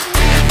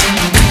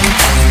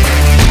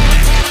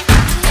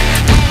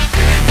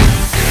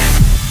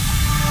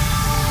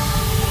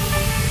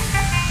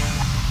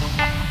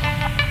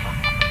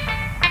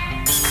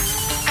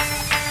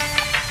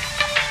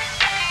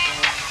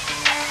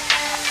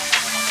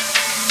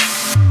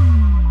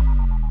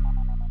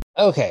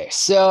Okay,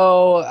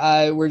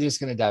 so we're just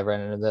going to dive right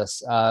into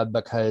this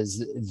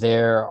because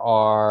there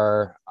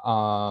are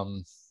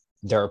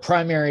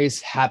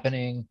primaries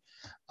happening.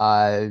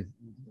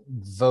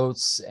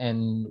 Votes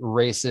and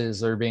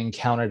races are being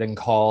counted and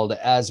called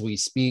as we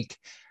speak.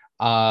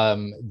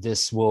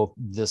 This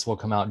will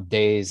come out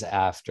days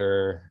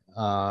after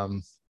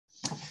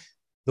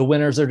the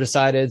winners are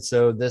decided,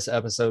 so this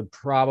episode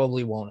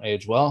probably won't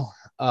age well.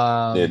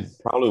 It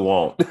probably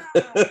won't.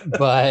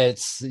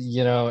 But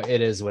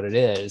it is what it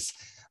is.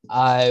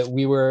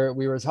 We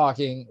were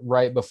talking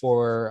right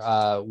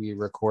before we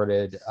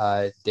recorded.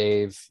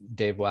 Dave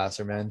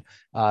Wasserman,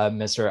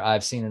 Mr.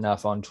 I've Seen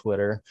Enough on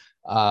Twitter,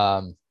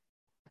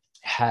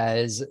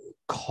 has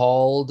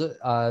called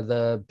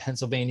the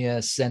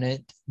Pennsylvania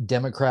Senate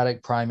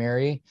Democratic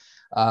primary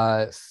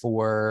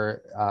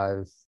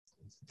for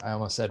I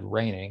almost said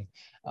reigning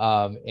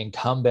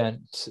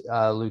incumbent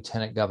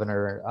Lieutenant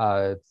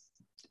Governor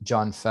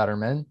John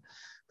Fetterman,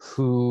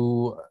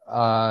 who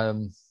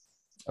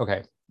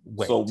okay,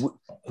 wait. So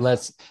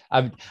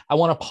I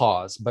want to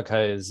pause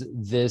because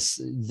this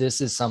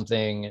is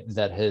something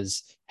that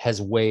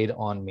has weighed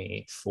on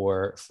me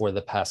for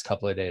the past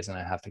couple of days, and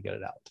I have to get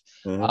it out.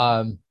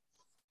 mm-hmm.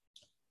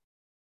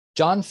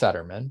 John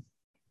Fetterman,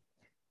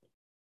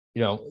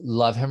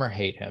 love him or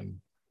hate him,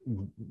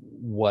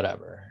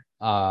 whatever,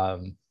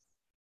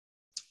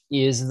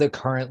 is the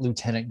current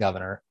lieutenant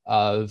governor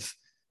of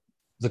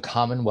the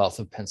Commonwealth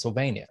of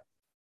Pennsylvania.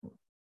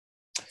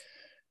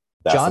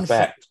 That's a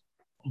fact.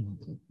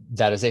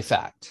 That is a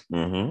fact.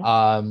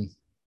 Mm-hmm.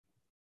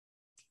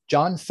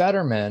 John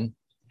Fetterman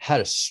had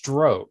a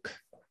stroke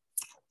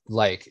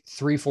like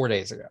 3-4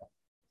 days ago.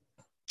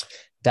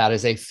 That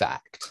is a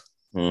fact.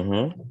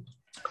 Mm-hmm.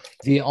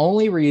 The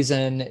only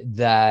reason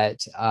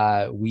that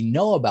we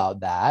know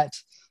about that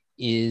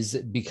is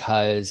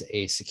because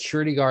a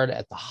security guard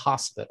at the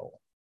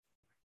hospital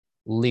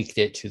leaked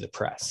it to the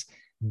press.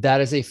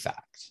 That is a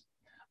fact.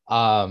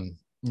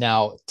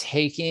 Now,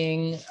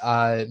 taking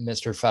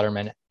Mr.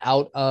 Fetterman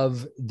out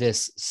of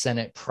this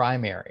Senate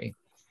primary,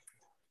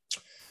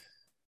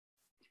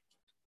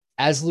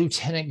 as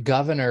lieutenant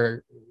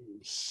governor,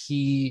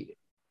 he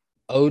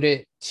owed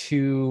it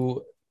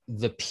to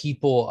the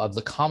people of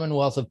the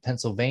Commonwealth of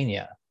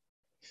Pennsylvania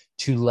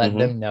to let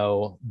them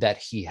know that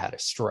he had a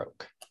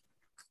stroke.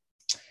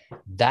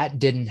 That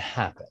didn't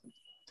happen.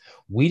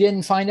 We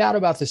didn't find out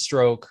about the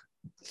stroke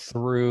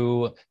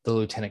through the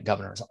lieutenant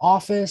governor's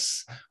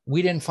office.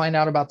 We didn't find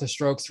out about the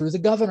stroke through the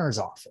governor's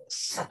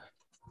office.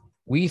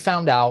 We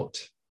found out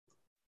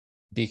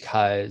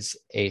because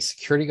a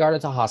security guard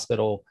at the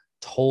hospital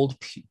told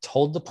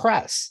the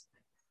press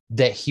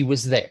that he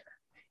was there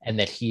and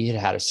that he had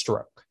had a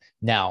stroke.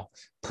 Now,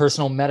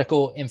 personal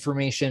medical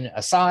information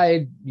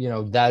aside,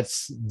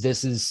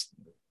 it's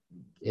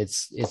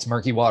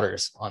murky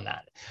waters on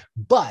that.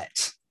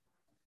 But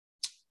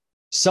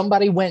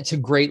somebody went to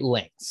great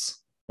lengths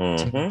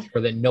to make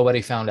sure that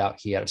nobody found out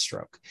he had a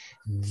stroke.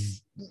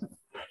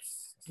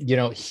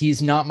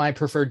 He's not my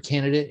preferred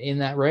candidate in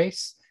that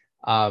race.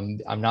 I'm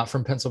not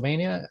from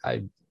Pennsylvania.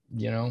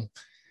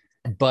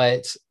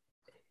 But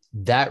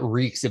that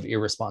reeks of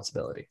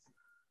irresponsibility.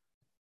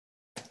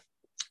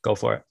 Go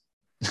for it.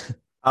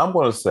 I'm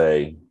going to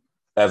say,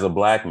 as a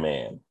Black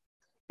man,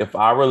 if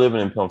I were living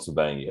in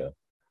Pennsylvania,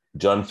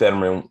 John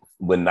Fetterman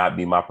would not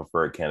be my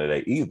preferred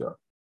candidate either.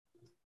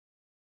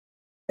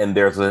 And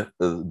there's a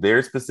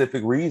very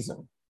specific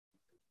reason.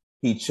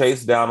 He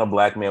chased down a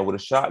Black man with a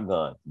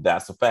shotgun.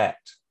 That's a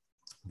fact.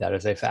 That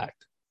is a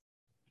fact.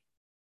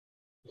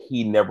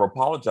 He never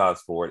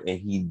apologized for it, and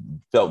he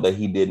felt that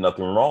he did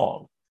nothing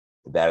wrong.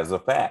 That is a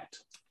fact.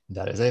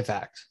 That is a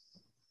fact.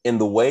 In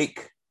the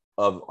wake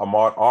of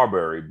Ahmaud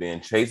Arbery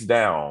being chased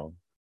down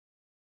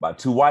by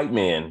 3 white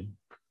men,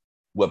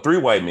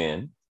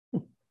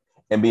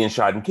 and being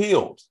shot and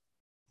killed.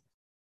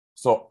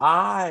 So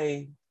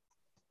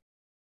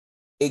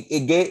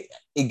it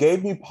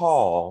gave me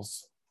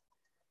pause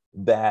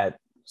that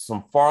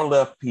some far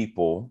left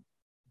people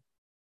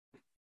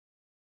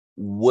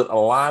would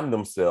align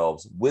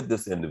themselves with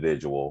this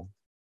individual,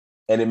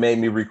 and it made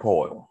me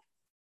recoil.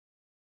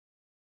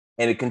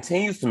 And it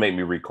continues to make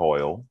me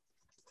recoil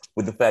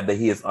with the fact that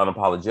he is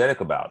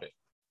unapologetic about it.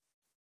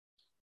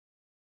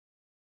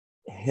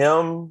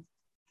 Him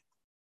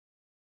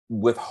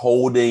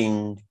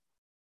withholding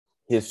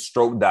his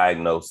stroke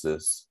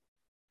diagnosis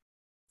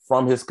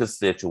from his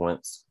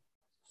constituents,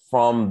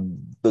 from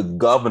the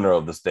governor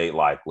of the state,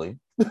 likely,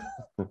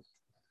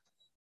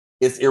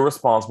 it's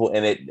irresponsible,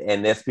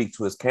 and that speaks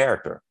to his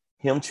character.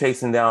 Him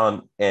chasing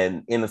down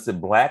an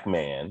innocent Black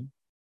man,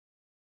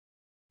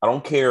 I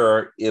don't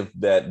care if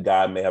that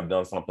guy may have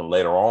done something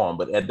later on,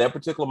 but at that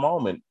particular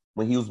moment,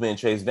 when he was being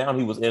chased down,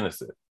 he was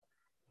innocent.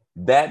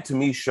 That, to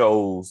me,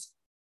 shows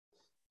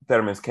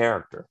Fetterman's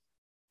character.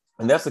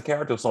 And that's the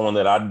character of someone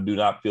that I do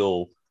not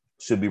feel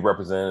should be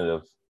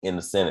representative in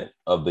the Senate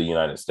of the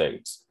United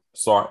States.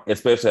 Sorry,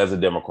 especially as a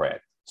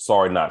Democrat.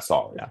 Sorry, not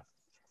sorry. Yeah.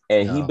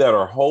 And he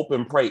better hope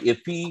and pray.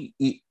 If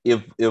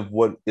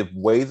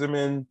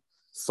Waserman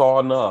saw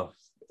enough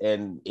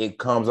and it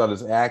comes out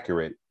as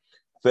accurate,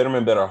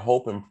 Fetterman better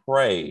hope and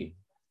pray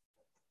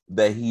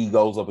that he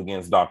goes up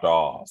against Dr.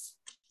 Oz.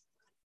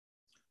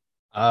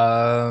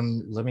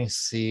 Let me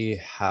see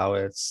how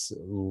it's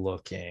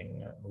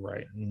looking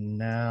right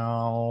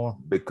now.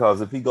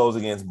 Because if he goes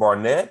against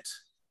Barnett,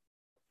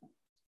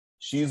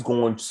 she's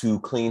going to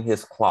clean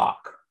his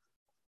clock.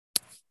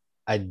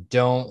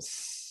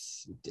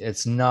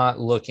 It's not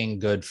looking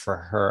good for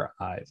her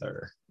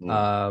either.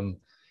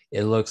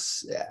 It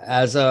looks,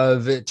 as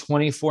of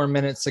 24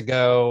 minutes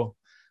ago,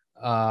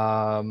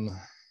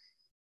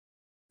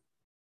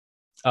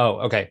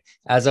 okay.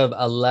 As of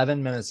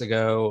 11 minutes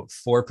ago,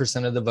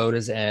 4% of the vote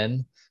is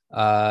in.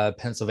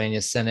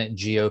 Pennsylvania Senate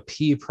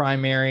GOP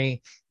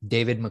primary.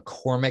 David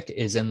McCormick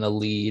is in the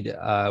lead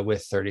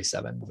with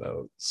 37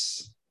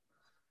 votes.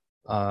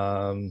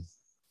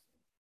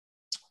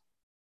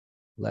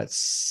 Let's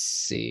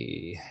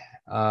see.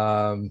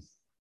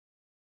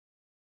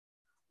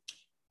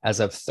 As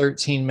of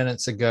 13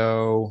 minutes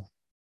ago,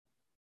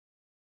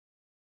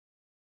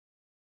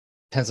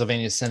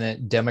 Pennsylvania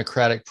Senate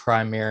Democratic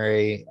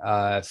primary,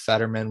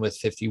 Fetterman with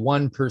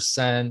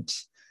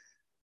 51%,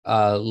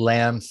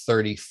 Lamb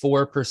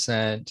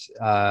 34%,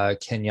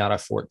 Kenyatta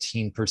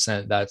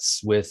 14%.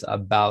 That's with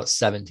about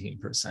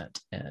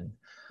 17% in.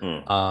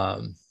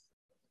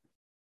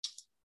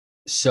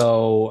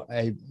 So,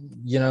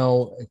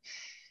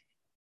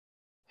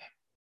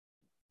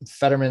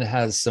 Fetterman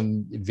has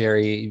some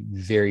very,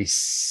 very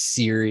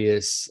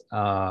serious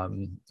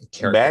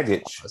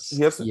baggage.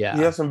 He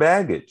has some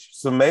baggage,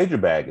 some major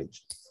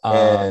baggage.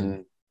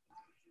 And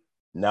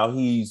now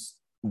he's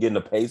getting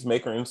a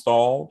pacemaker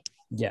installed.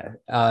 Yeah.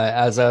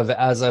 As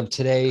of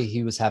today,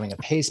 he was having a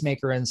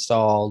pacemaker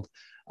installed.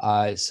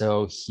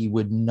 So he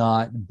would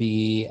not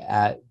be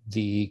at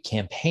the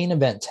campaign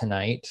event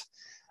tonight.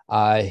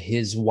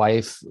 His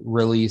wife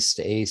released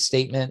a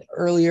statement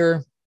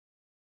earlier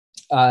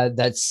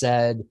that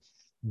said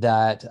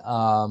that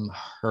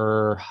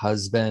her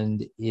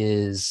husband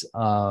is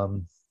a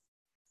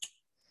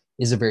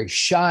very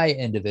shy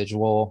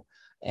individual,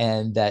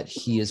 and that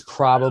he is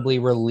probably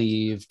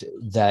relieved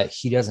that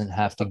he doesn't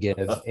have to give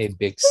a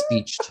big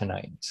speech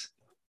tonight.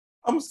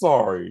 I'm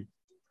sorry.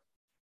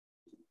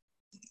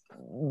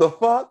 The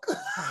fuck?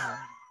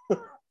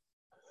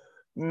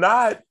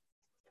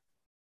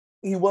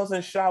 He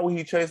wasn't shy when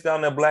he chased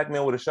down that black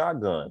man with a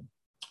shotgun.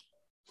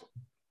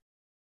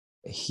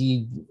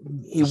 He's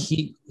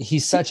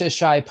such a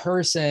shy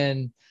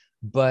person,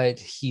 but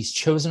he's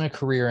chosen a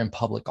career in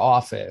public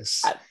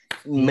office.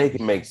 Make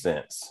it make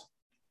sense.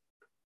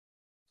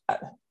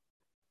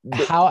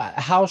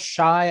 How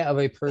shy of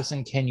a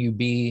person can you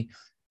be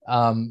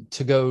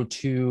to go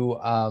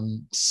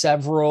to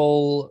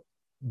several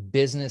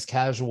business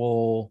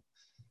casual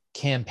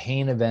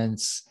campaign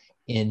events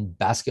in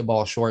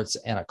basketball shorts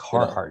and a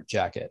Carhartt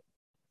jacket?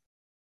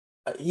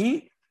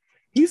 He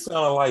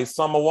sounded like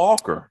Summer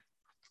Walker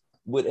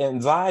with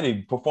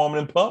anxiety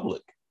performing in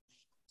public.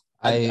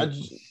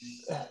 It's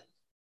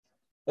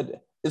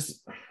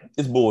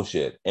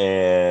bullshit.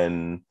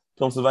 And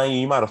Pennsylvania,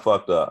 you might have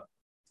fucked up.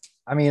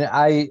 I mean,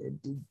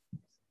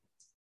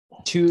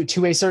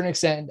 to a certain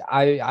extent,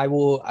 I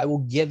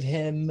will give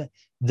him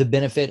the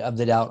benefit of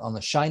the doubt on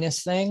the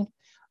shyness thing.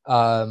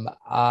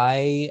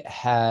 I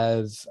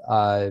have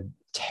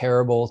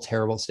terrible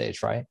stage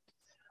fright,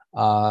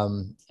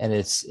 and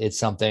it's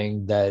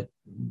something that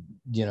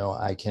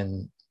I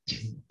can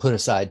put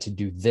aside to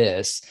do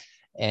this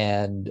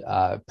and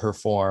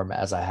perform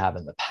as I have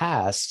in the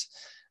past.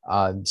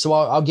 So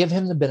I'll give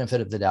him the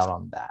benefit of the doubt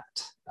on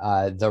that.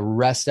 The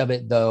rest of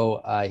it, though,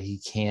 I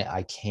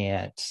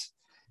can't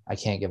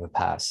give a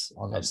pass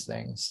on those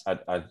things.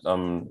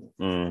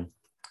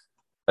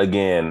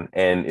 Again,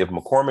 and if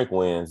McCormick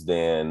wins,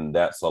 then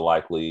that's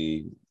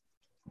possibly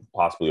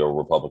a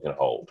Republican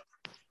hold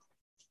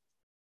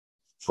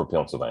for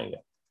Pennsylvania.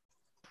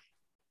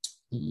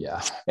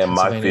 Yeah. And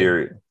my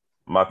fear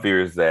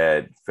is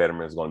that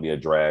Fetterman is going to be a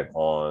drag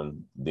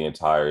on the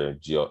entire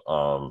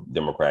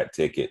Democrat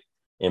ticket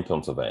in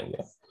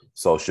Pennsylvania.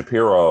 So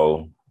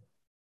Shapiro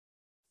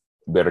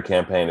better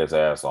campaign his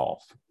ass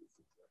off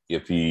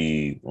if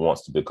he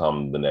wants to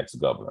become the next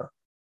governor.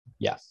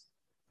 Yeah.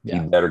 He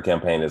better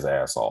campaign his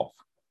ass off,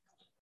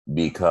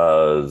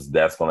 because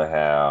that's going to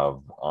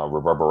have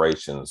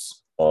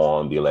reverberations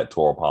on the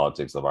electoral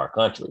politics of our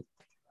country.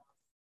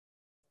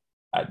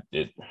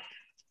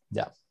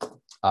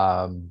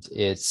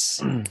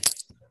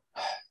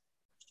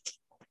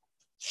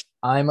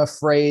 I'm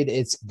afraid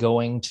it's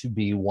going to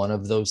be one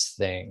of those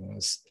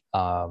things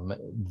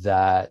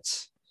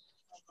that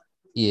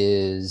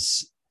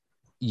is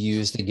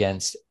used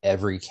against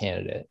every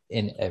candidate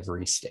in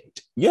every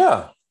state.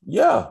 Yeah.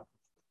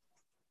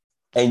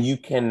 And you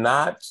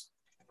cannot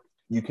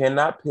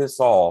piss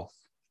off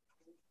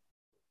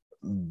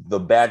the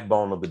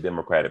backbone of the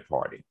Democratic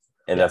Party,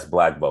 and that's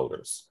Black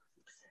voters.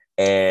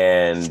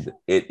 And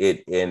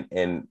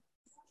a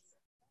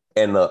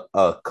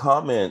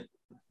comment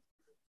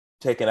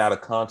taken out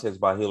of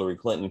context by Hillary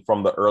Clinton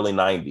from the early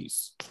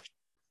 90s,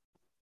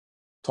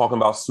 talking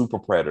about super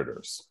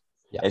predators.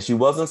 Yeah. And she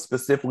wasn't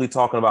specifically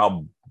talking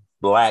about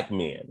Black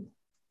men.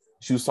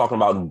 She was talking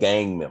about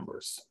gang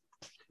members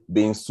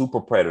being super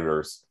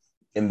predators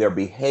in their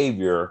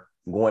behavior,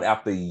 going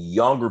after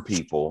younger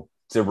people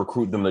to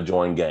recruit them to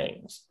join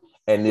gangs.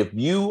 And if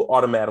you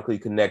automatically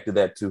connected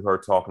that to her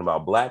talking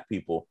about Black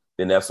people,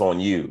 then that's on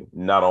you,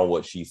 not on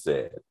what she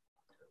said.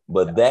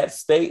 But that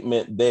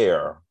statement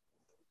there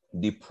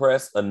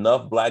depressed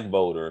enough Black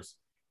voters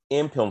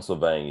in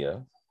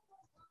Pennsylvania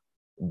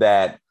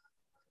that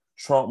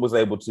Trump was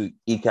able to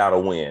eke out a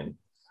win,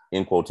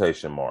 in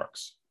quotation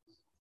marks.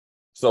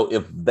 So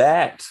if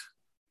that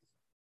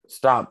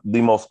stopped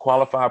the most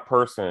qualified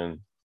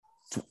person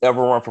to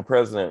ever run for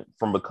president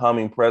from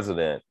becoming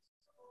president,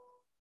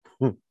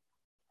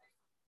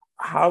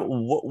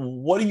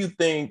 what do you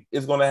think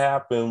is going to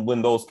happen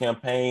when those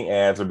campaign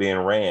ads are being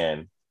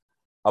ran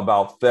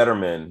about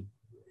Fetterman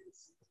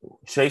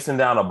chasing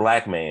down a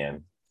Black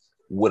man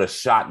with a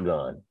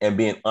shotgun and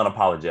being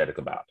unapologetic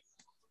about it?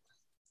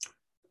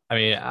 I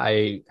mean,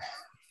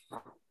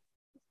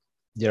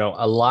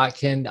 a lot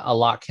can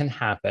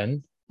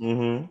happen.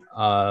 Between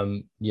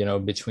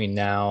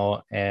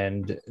now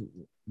and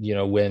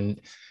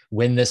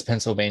when this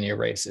Pennsylvania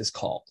race is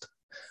called.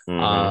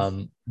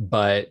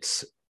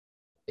 But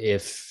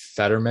if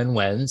Fetterman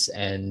wins,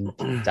 and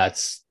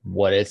that's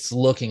what it's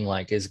looking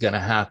like is going to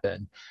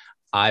happen,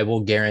 I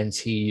will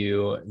guarantee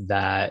you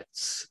that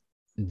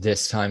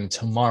this time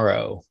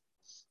tomorrow,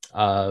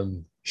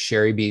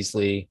 Sherry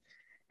Beasley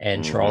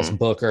and Charles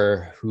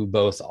Booker, who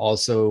both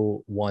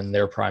also won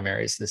their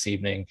primaries this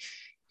evening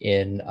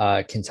in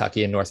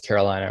Kentucky and North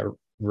Carolina,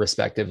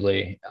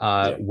 respectively,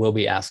 will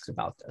be asked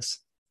about this.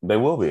 They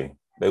will be.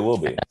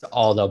 And that's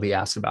all they'll be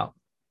asked about.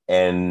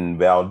 And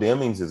Val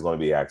Demings is going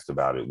to be asked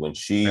about it when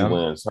she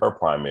wins her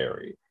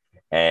primary.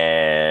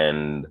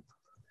 And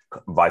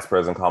Vice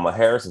President Kamala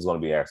Harris is going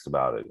to be asked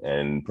about it.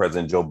 And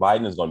President Joe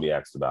Biden is going to be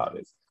asked about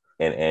it.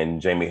 And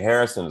Jamie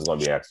Harrison is going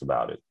to be asked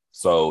about it.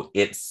 So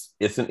it's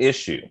an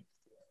issue.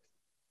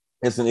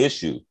 It's an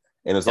issue.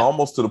 And it's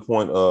almost to the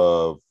point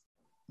of,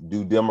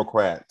 do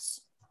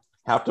Democrats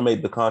have to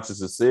make the conscious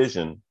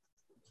decision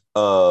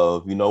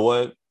of, you know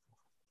what,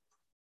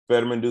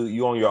 Fetterman,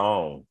 you on your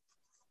own?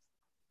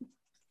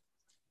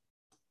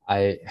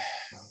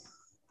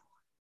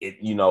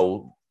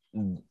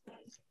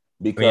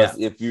 Because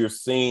if you're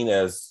seen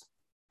as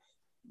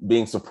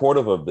being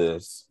supportive of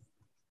this,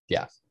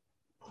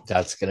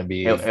 that's going to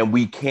be, and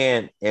we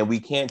can't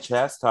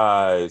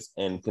chastise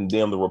and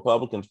condemn the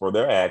Republicans for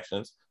their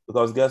actions,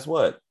 because guess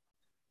what?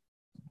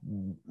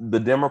 The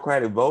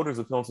Democratic voters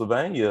of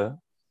Pennsylvania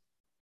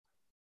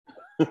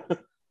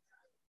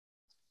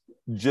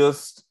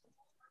just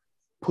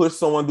pushed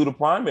someone through the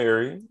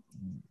primary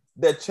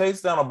that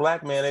chased down a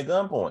Black man at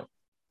gunpoint.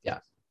 Yeah.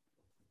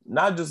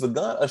 Not just a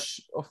gun, a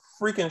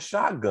freaking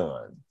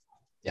shotgun.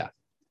 Yeah.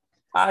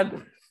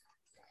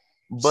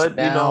 But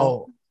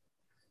now,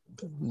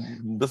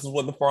 this is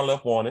what the far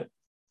left wanted.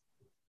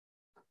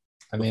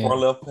 The far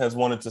left has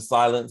wanted to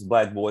silence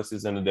Black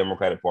voices in the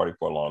Democratic Party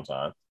for a long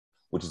time,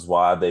 which is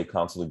why they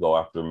constantly go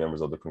after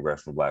members of the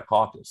Congressional Black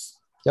Caucus.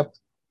 Yep.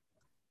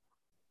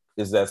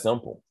 It's that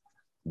simple.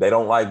 They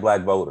don't like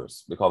Black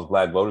voters because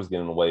Black voters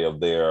get in the way of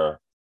their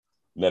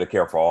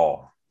Medicare for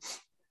all.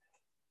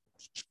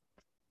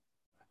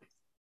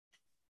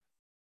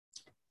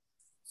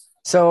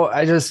 So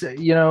I just,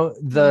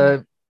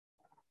 the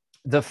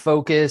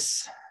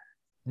focus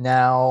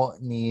now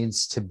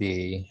needs to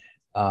be,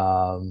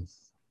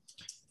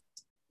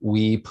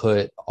 we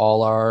put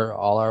all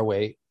our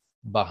weight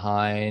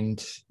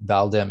behind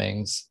Val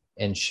Demings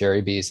and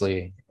Sherry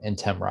Beasley and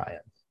Tim Ryan.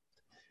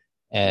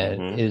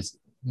 And is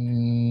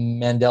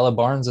Mandela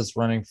Barnes is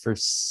running for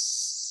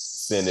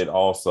Senate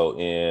also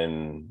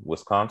in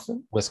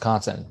Wisconsin.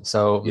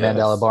 So yes.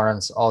 Mandela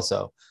Barnes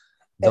also.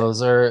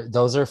 Those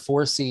are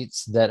 4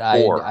 seats that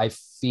I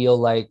feel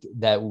like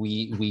that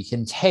we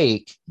can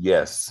take.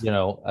 Yes.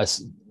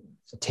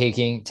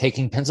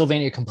 Taking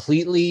Pennsylvania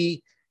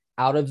completely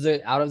out of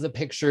the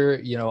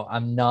picture.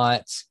 I'm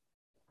not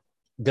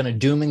gonna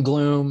doom and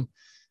gloom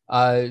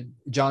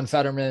John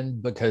Fetterman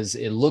because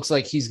it looks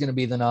like he's gonna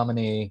be the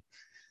nominee.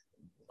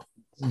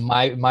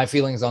 My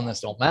feelings on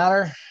this don't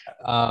matter.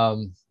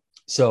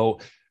 So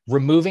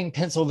removing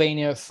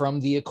Pennsylvania from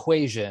the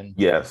equation.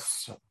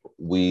 Yes.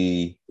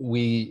 We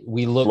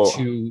look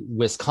to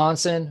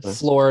Wisconsin,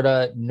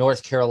 Florida,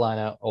 North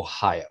Carolina,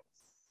 Ohio.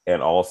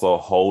 And also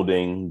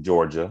holding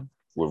Georgia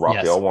with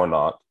Raphael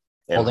Warnock.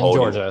 And holding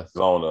Georgia.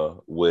 Arizona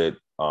with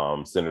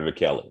Senator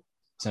Kelly.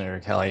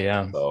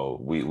 Yeah. So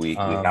we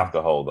have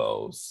to hold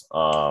those.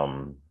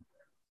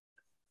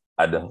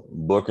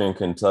 Booker in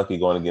Kentucky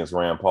going against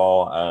Rand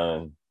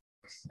Paul.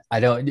 I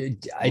don't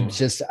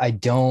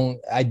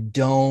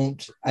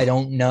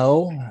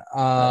know.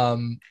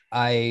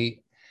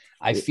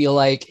 I feel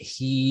like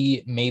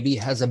he maybe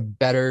has a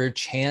better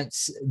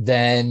chance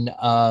than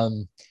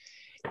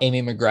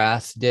Amy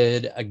McGrath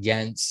did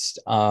against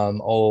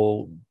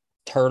old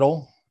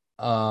Turtle.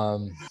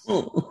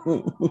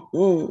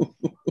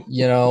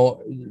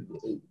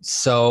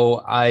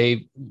 So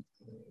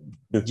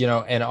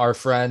And our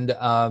friend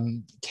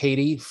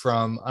Katie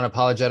from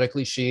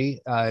Unapologetically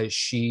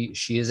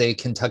she is a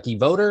Kentucky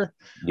voter.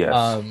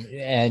 Yes.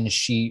 And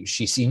she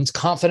seems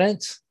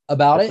confident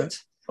about it.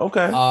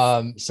 Okay.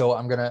 So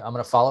I'm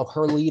gonna follow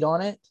her lead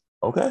on it.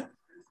 Okay.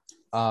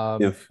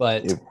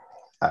 But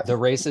the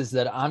races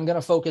that I'm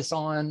gonna focus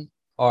on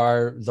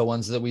are the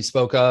ones that we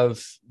spoke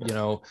of.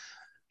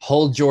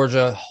 Hold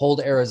Georgia,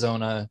 hold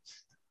Arizona,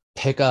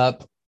 pick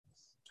up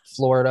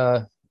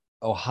Florida,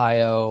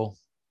 Ohio,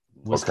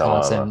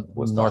 Wisconsin,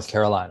 North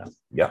Carolina.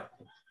 Yeah,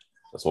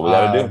 that's what we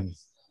got to do.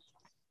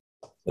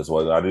 That's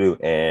what we got to do.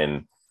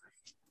 And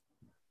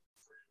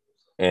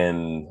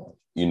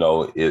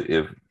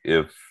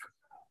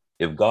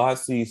if God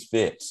sees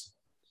fit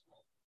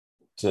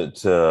to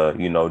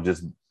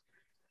just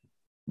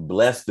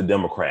bless the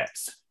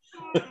Democrats,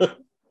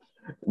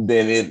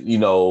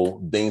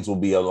 then things will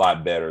be a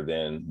lot better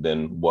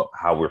than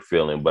how we're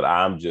feeling. But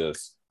I'm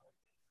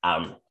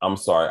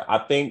sorry. I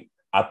think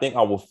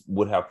I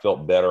would have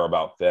felt better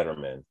about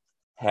Fetterman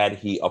had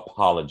he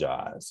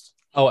apologized.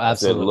 Oh,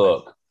 absolutely. I said,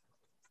 look,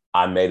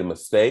 I made a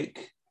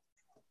mistake.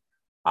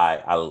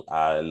 I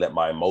let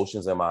my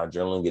emotions and my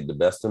adrenaline get the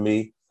best of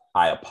me.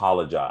 I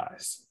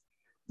apologize.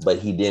 But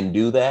he didn't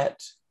do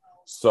that.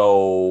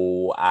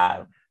 So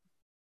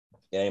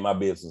it ain't my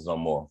business no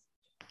more.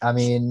 I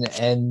mean,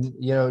 and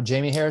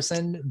Jamie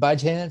Harrison, by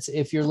chance,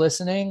 if you're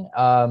listening,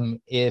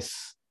 if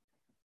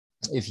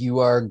you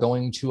are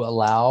going to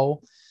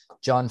allow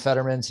John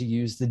Fetterman to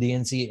use the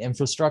DNC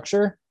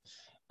infrastructure,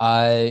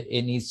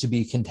 it needs to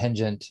be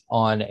contingent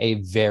on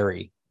a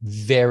very,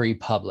 very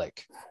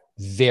public,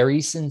 very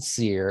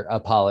sincere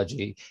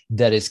apology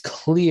that is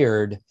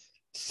cleared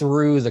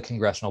through the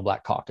Congressional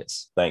Black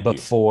Caucus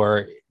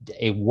before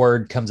a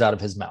word comes out of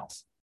his mouth.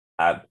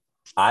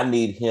 I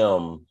need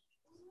him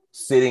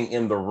sitting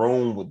in the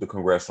room with the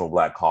Congressional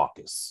Black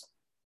Caucus.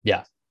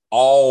 Yeah.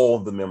 All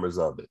the members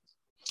of it.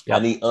 Yep. I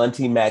need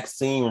Auntie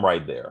Maxine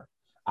right there.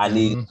 I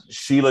need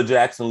Sheila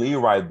Jackson Lee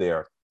right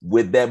there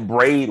with that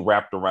braid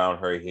wrapped around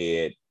her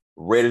head,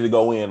 ready to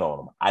go in on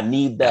them. I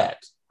need that.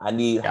 Yeah. I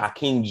need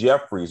Hakeem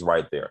Jeffries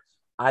right there.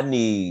 I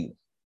need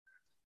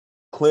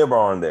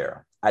Cleburne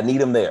there. I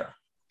need him there.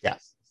 Yeah.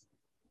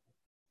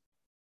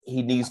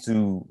 He needs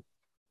to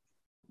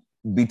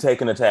be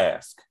taken to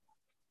task.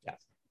 Yeah.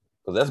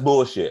 Because that's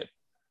bullshit.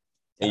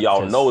 And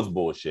y'all know it's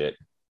bullshit.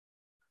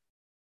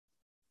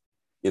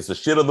 It's the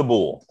shit of the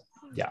bull.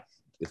 Yeah.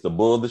 It's the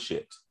bull of the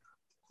shit.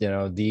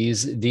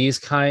 These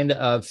kind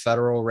of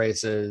federal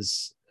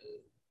races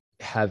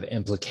have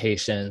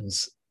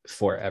implications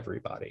for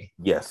everybody.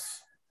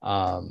 Yes.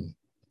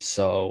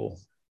 So,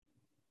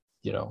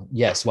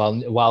 yes,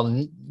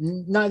 while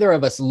neither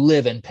of us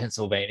live in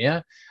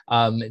Pennsylvania,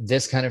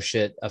 this kind of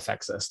shit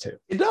affects us too.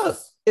 It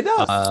does. It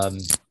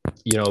does.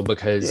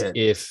 Because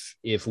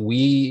if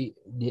we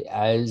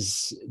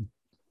as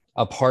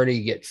a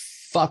party get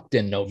fucked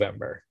in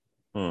November,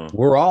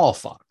 we're all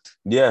fucked.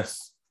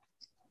 Yes.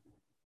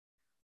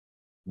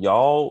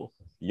 Y'all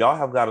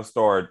have got to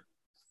start.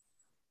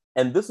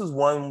 And this is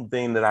one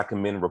thing that I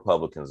commend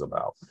Republicans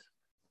about.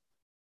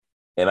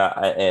 And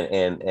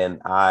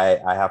I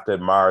have to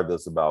admire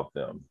this about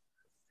them.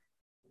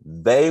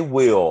 They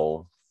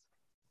will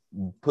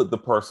put the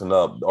person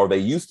up, or they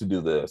used to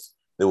do this.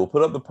 They will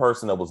put up the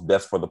person that was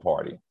best for the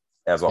party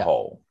as a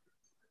whole.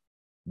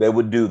 They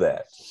would do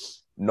that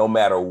no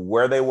matter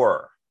where they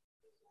were.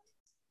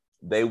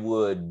 They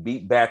would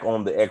beat back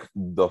on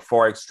the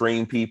far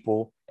extreme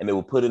people, and they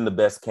would put in the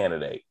best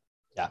candidate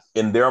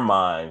in their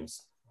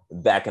minds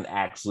that can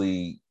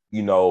actually,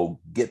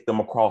 get them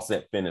across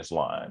that finish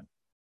line.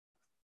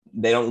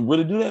 They don't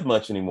really do that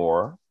much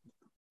anymore,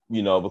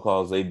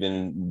 because they've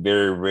been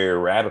very, very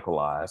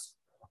radicalized.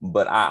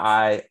 But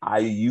I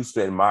used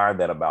to admire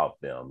that about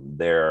them.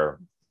 They're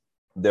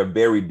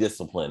very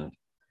disciplined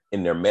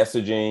in their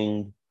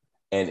messaging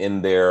and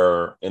in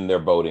their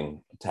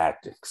voting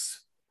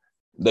tactics.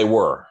 They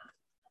were.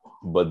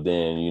 But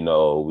then,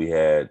 we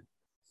had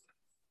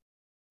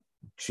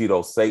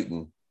Cheeto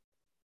Satan.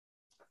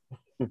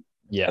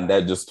 Yeah. And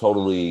that just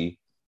totally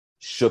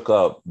shook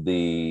up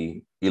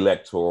the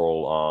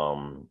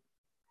electoral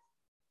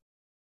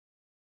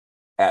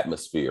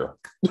atmosphere.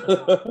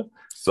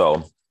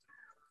 So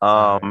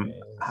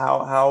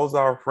how's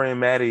our friend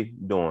Maddie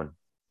doing?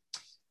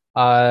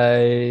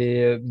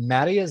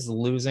 Maddie is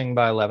losing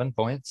by 11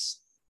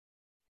 points.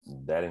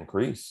 That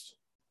increased.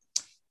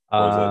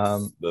 Or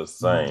is it the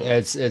same?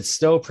 It's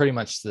still pretty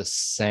much the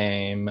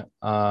same.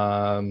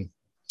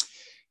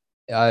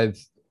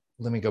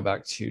 Let me go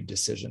back to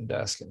Decision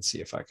Desk and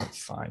see if I can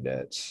find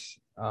it.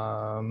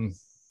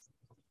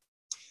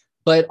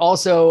 But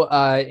also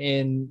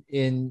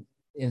in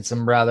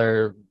some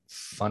rather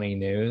funny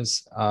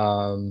news,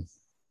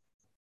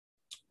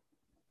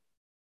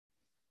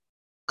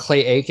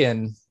 Clay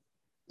Aiken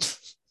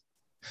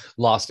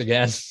lost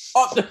again.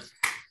 Oh.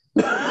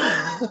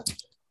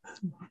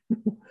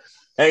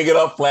 Hang it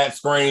up, flat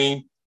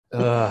screen.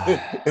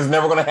 It's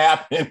never going to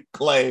happen,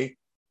 Clay.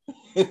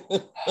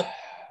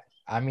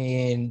 I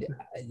mean,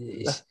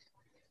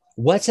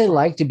 What's it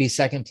like to be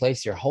second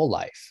place your whole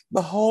life?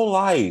 The whole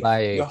life,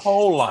 your Like,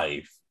 whole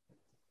life.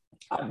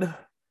 I,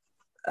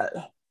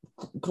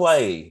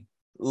 Clay,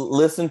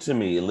 listen to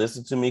me.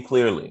 Listen to me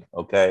clearly,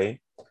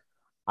 okay?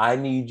 I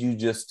need you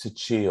just to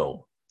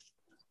chill.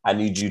 I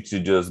need you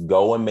to just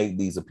go and make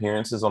these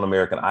appearances on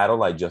American Idol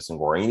like Justin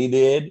Guarini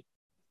did.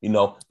 You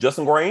know,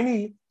 Justin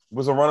Guarini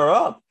was a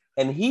runner-up,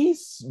 and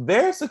he's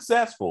very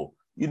successful.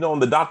 You know, in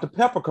the Dr.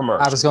 Pepper I was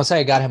commercial, gonna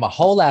say, I got him a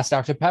whole ass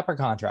Dr. Pepper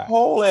contract.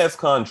 whole ass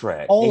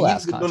contract, and Whole he's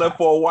ass been doing that contract.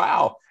 for a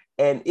while,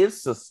 and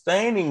it's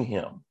sustaining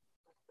him.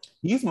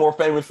 He's more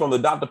famous from the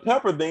Dr.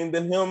 Pepper thing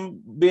than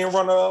him being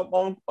runner-up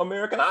on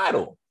American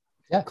Idol.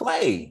 Yeah.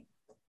 Clay,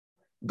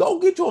 go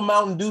get you a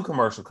Mountain Dew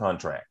commercial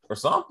contract or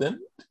something.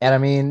 And I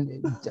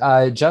mean,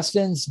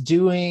 Justin's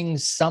doing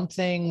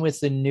something with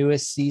the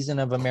newest season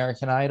of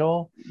American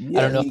Idol. Yeah,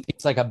 I don't know if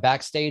he's like a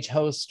backstage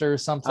host or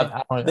something.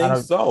 I think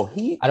so.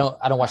 I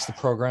don't watch the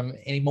program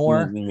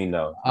anymore. Me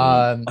no.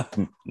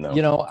 No.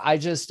 You know, I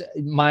just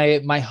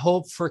my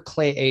hope for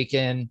Clay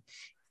Aiken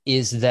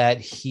is that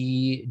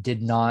he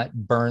did not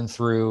burn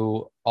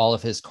through all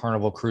of his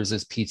Carnival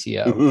Cruises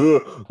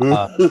PTO.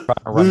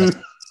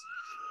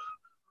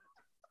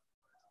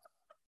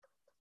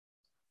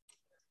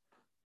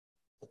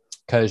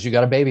 Because you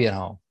got a baby at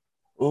home.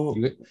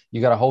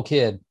 You got a whole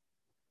kid.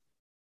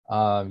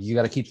 You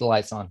got to keep the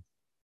lights on.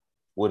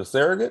 With a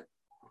surrogate?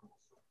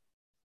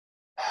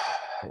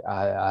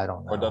 I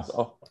don't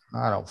know.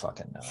 I don't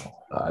fucking know.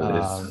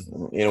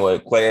 Anyway,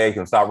 Clay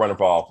Aiken, stop running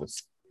for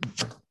office.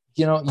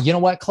 You know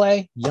what,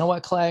 Clay?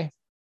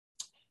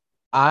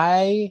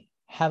 I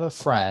have a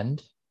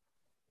friend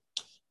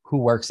who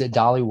works at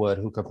Dollywood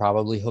who could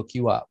probably hook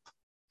you up.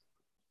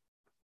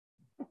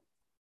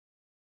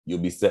 You'll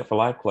be set for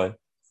life, Clay.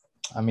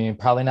 I mean,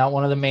 probably not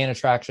one of the main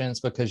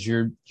attractions because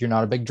you're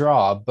not a big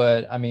draw,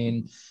 but I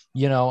mean,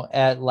 you know,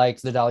 at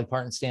like the Dolly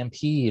Parton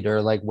Stampede or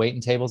like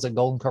waiting tables at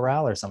Golden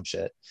Corral or some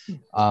shit.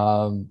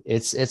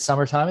 It's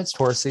summertime, it's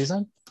tourist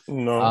season.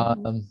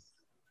 No.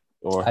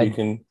 Or he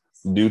can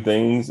do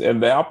things at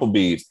the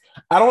Applebee's.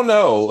 I don't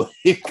know.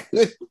 You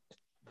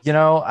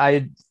know,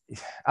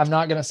 I'm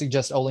not going to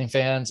suggest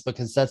OnlyFans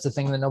because that's the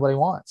thing that nobody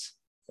wants.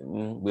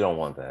 We don't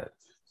want that.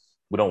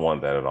 We don't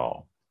want that at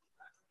all.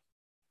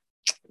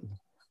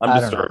 I'm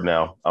disturbed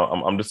now.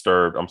 I'm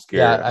disturbed. I'm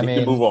scared. Yeah, I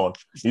need to move on.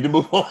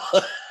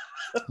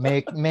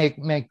 Make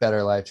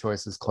better life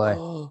choices, Clay.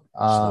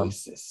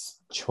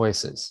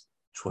 Choices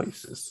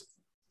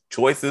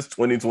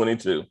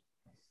 2022.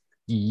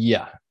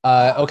 Yeah.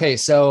 Okay,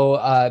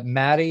 so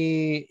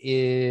Maddie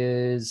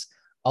is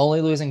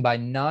only losing by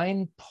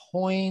 9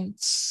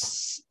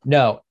 points.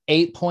 No,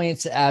 8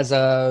 points as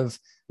of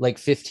like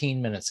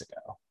 15 minutes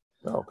ago.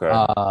 Okay.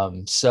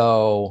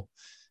 So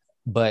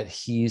but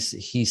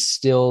he's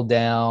still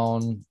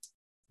down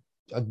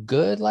a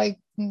good like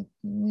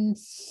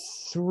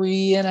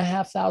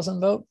 3,500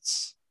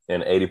 votes,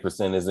 and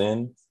 80% is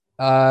in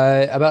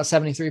about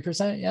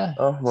 73%. Yeah.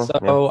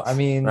 So I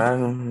mean,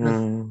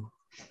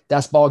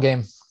 that's ball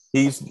game.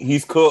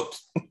 He's cooked.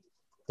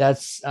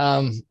 That's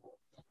ball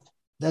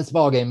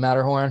game,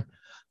 Matterhorn.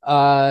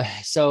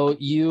 So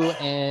you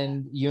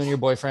and your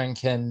boyfriend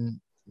can,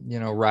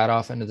 you know, ride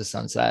off into the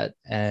sunset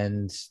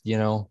and, you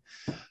know,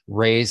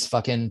 raise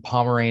fucking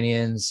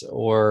Pomeranians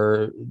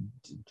or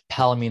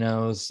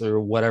Palominos or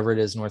whatever it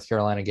is North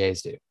Carolina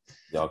gays do.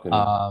 Y'all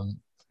can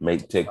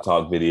make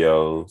TikTok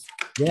videos.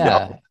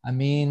 Yeah. I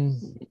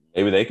mean,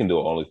 maybe they can do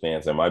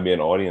OnlyFans. There might be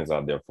an audience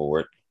out there for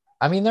it.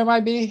 I mean, there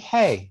might be.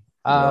 Hey,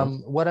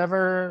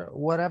 whatever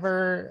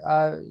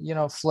you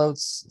know,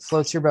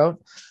 floats your boat.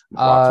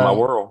 Rock my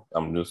world.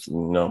 I'm just,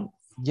 you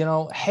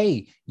know,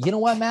 hey, you know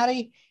what,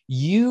 Maddie?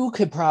 You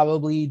could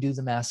probably do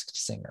The Masked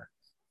Singer.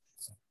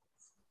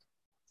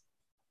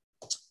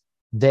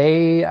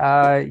 They,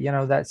 you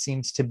know, that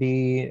seems to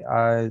be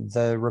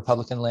the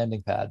Republican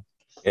landing pad.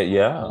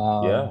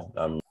 Yeah.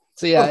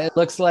 So yeah, it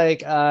looks like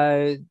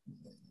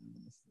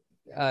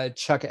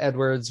Chuck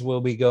Edwards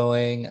will be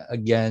going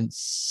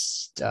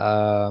against.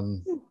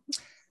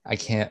 I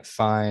can't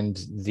find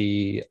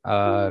the.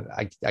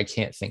 I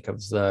can't think of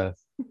the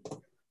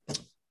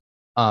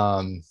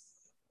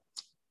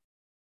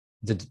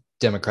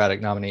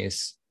Democratic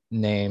nominee's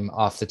name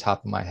off the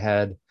top of my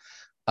head.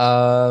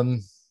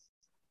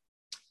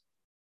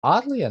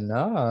 Oddly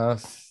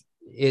enough,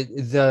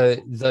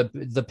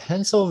 the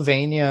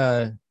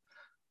Pennsylvania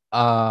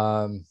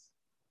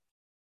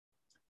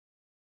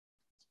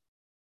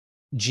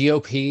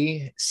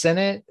GOP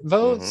Senate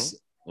votes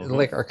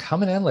like are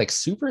coming in like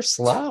super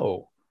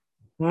slow.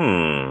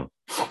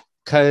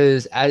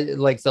 Because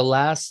like the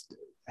last,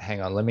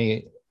 hang on, let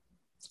me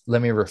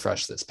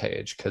refresh this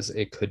page because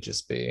it could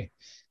just be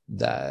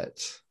that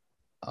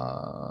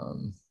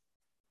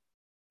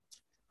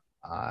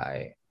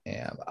I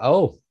am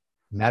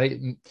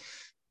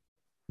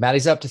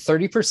Maddie's up to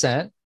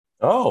 30%.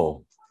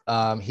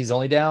 He's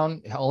only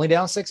down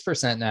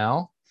 6%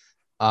 now.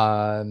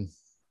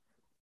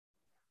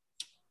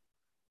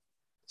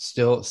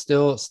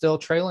 Still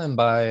trailing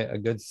by a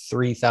good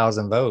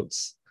 3,000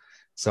 votes.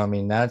 So I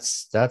mean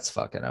that's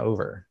fucking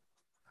over.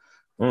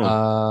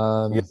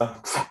 Yeah,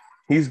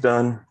 he's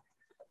done.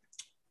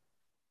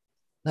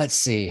 Let's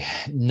see.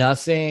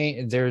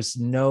 Nothing. There's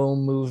no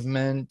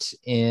movement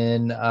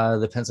in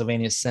the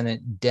Pennsylvania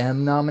Senate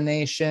Dem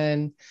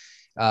nomination.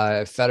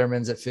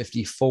 Fetterman's at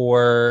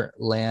 54.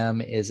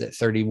 Lamb is at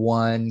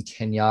 31.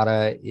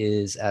 Kenyatta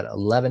is at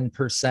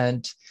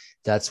 11%.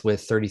 That's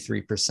with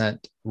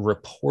 33%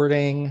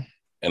 reporting.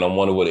 And I'm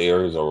wondering what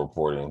areas are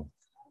reporting.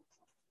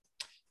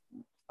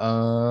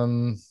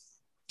 I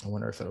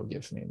wonder if it'll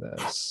give me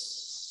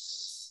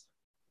this.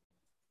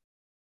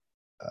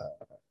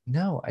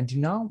 No, I do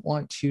not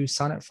want to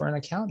sign up for an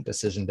account,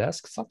 Decision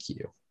Desk. Fuck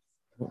you.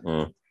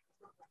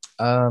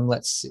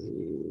 Let's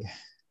see.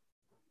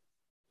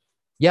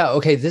 Yeah,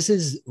 okay, this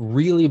is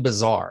really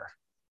bizarre.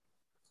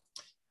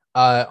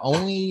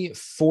 Only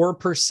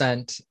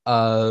 4%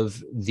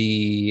 of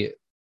the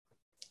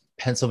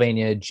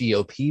Pennsylvania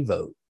GOP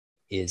vote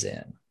is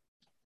in.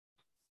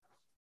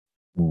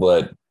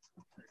 But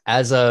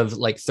as of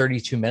like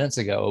 32 minutes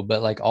ago,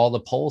 but like all the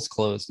polls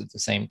closed at the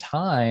same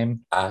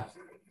time.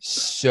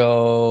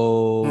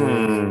 So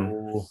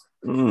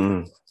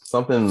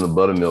something in the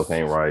buttermilk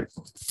ain't right.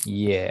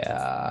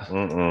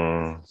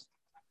 Yeah.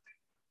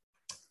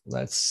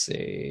 Let's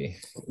see.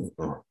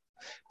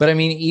 But I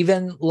mean,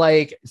 even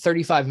like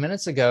 35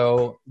 minutes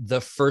ago,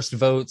 the first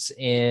votes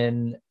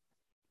in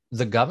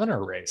the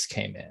governor race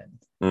came in.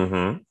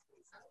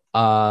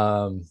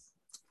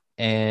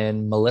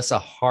 And Melissa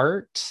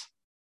Hart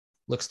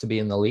looks to be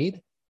in the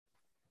lead.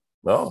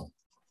 No.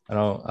 I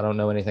don't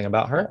know anything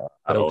about her.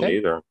 I don't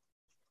either.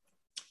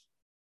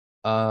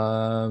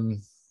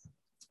 Hang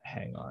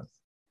on.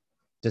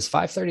 Does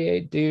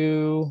 538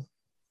 do?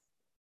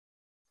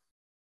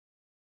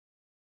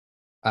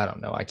 I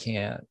don't know. I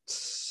can't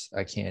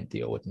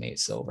deal with Nate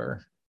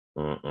Silver.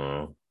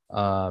 Him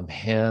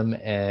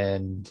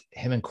and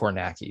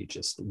Kornacki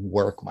just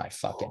work my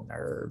fucking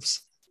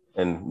nerves.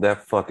 And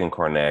that fucking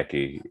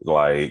Kornacki,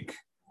 like,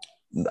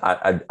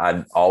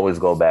 I always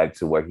go back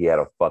to where he had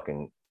a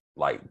fucking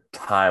like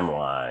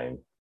timeline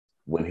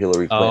when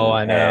Hillary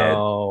Clinton had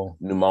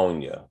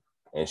pneumonia,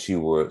 and she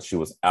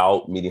was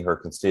out meeting her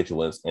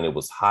constituents, and it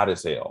was hot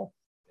as hell,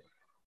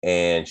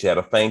 and she had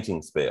a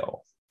fainting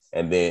spell,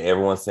 and then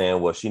everyone's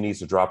saying, well, she needs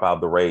to drop out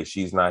the race,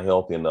 she's not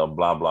healthy enough,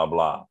 blah blah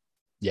blah.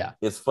 Yeah,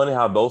 it's funny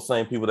how those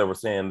same people that were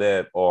saying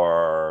that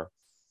are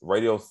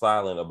radio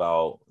silent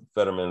about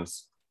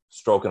Fetterman's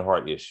stroke and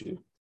heart issue.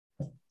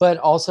 But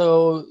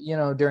also, you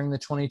know, during the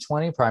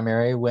 2020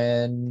 primary,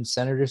 when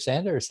Senator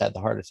Sanders had the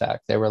heart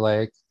attack, they were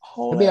like,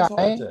 whole ass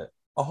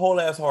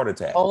heart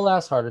attack.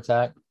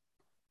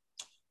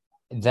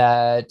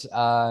 That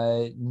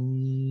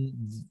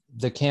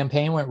the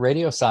campaign went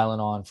radio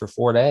silent on for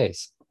 4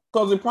 days.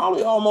 Because it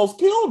probably almost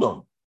killed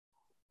him.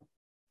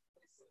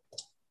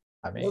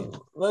 I mean,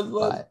 let's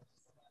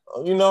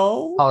you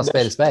know, call a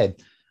spade a spade.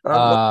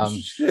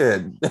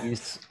 Shit.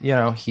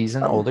 He's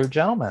an older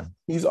gentleman.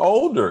 He's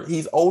older.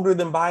 He's older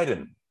than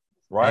Biden,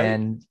 right?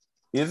 And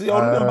is he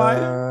older than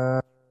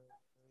Biden?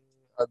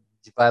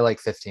 By like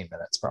 15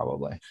 minutes,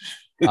 probably.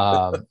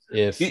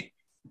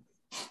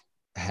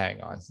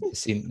 Hang on.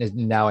 See,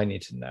 now I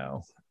need to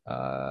know.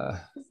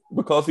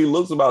 Because he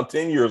looks about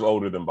 10 years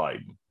older than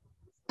Biden.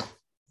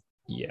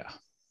 Yeah.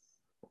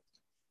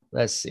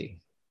 Let's see.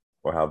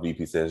 Or how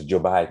VP says, Joe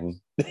Biden.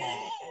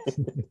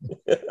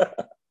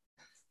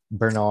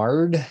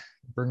 Bernard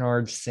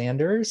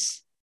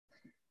Sanders.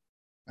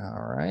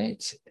 All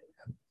right.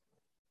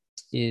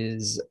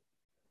 Is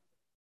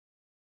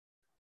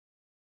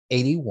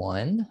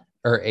 81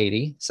 or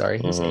 80. Sorry,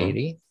 he's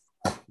 80.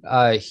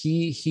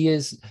 He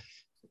is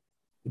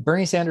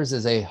Bernie Sanders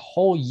is a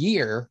whole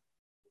year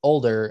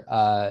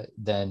older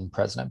than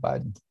President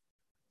Biden.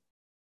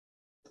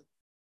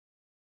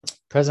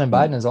 President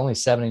Biden is only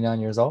 79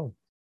 years old.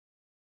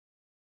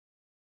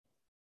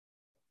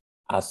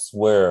 I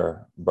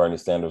swear Bernie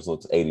Sanders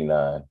looks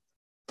 89.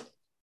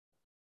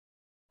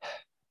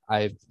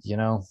 I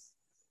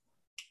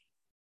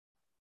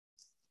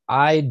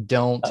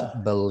don't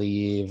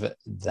believe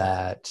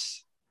that.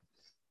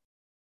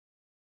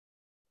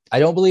 I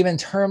don't believe in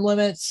term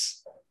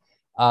limits,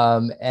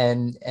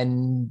 and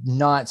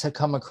not to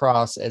come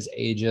across as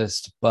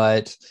ageist,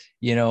 but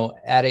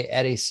at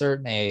a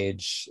certain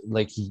age,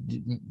 like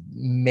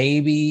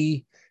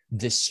maybe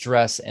the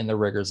stress and the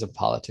rigors of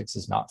politics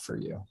is not for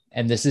you.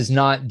 And this is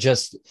not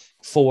just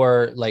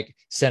for like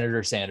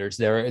Senator Sanders.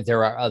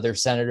 There are other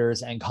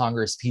senators and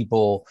Congress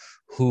people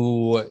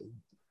who,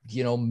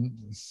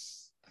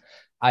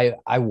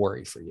 I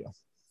worry for you.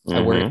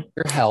 I worry for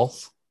your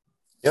health.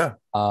 Yeah.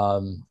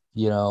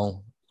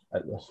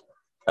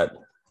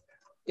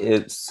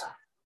 It's,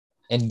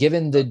 and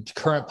given the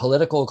current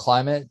political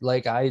climate,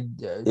 like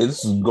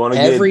it's going to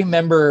every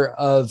member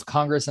of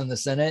Congress and the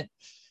Senate,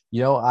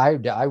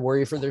 I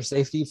worry for their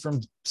safety from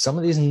some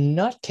of these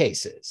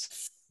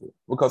nutcases.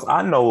 Because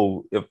I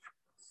know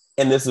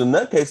and there's the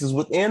nutcases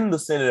within the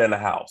Senate and the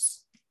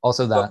House.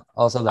 Also that.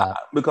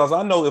 Because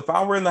I know if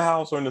I were in the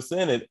House or in the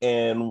Senate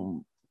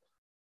and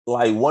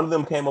like one of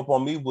them came up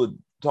on me with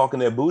talking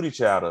their booty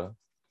chatter,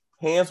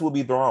 hands would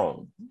be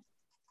thrown.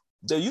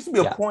 There used to be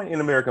a point in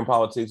American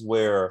politics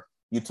where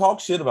you talk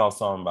shit about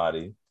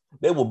somebody,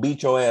 they will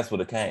beat your ass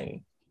with a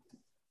cane.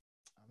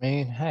 I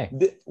mean, hey.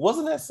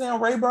 Wasn't that Sam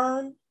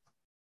Rayburn?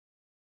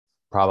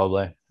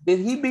 Probably. Did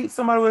he beat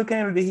somebody with a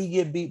cane or did he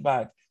get beat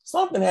by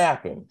something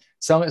happened?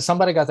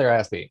 Somebody got their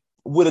ass beat.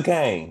 With a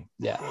cane.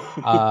 Yeah.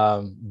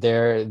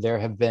 There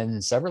have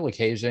been several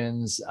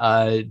occasions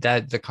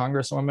that the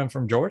congresswoman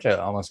from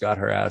Georgia almost got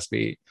her ass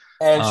beat.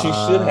 And she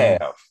should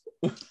have.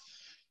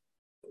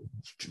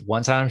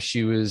 One time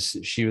she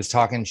was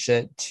talking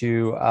shit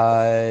to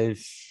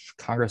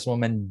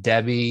Congresswoman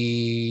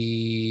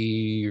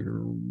Debbie.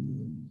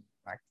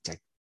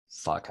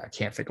 I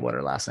can't think of what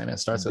her last name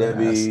is. Starts with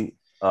Debbie.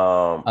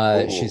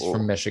 She's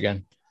from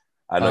Michigan.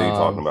 I know you're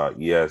talking about.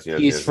 Yes.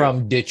 He's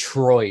from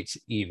Detroit,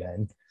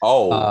 even.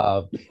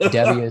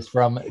 Debbie is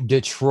from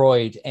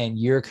Detroit, and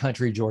your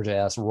country Georgia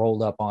ass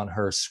rolled up on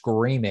her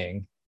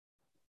screaming.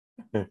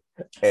 And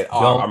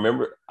I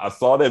remember I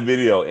saw that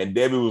video, and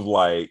Debbie was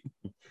like,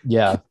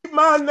 "Yeah,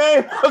 my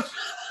name."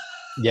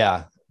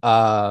 Yeah.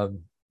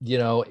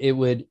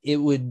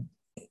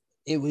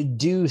 It would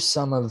do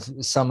some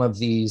of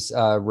these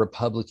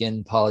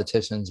Republican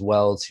politicians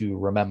well to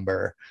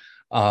remember.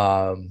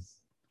 The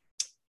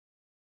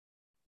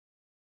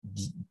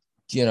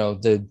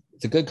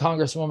good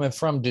congresswoman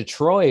from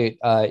Detroit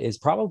is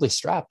probably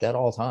strapped at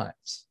all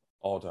times.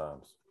 All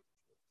times.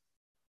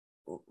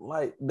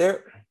 Like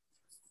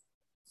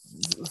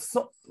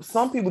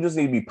some people just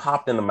need to be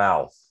popped in the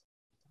mouth.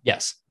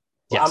 Yes.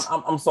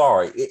 I'm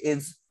sorry.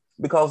 It's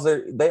because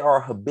they are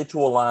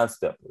habitual line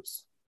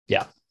steppers.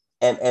 Yeah.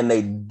 And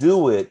they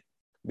do it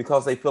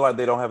because they feel like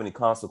they don't have any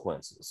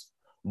consequences.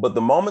 But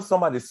the moment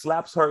somebody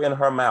slaps her in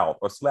her mouth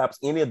or slaps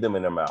any of them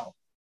in their mouth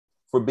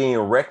for being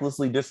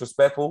recklessly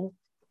disrespectful,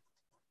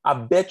 I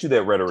bet you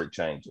that rhetoric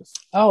changes.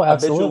 Oh,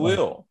 absolutely. I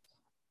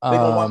bet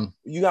you will.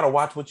 You got to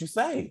watch what you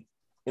say.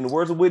 In the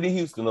words of Whitney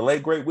Houston, the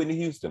late, great Whitney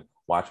Houston,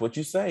 watch what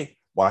you say.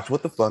 Watch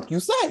what the fuck you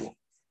say.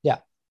 Yeah.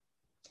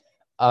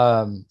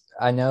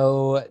 I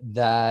know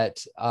that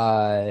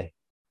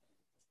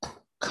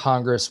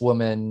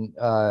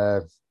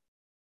Congresswoman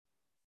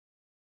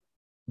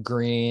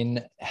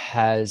Green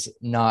has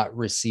not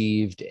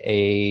received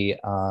a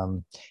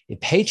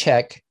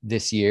paycheck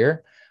this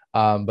year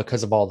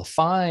because of all the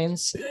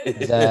fines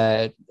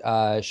that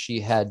she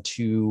had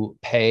to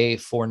pay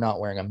for not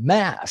wearing a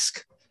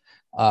mask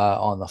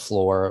on the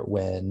floor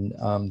when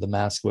the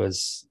mask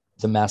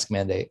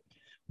mandate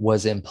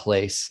was in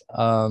place,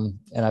 and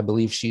I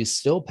believe she's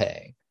still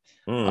paying.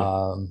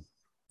 Well,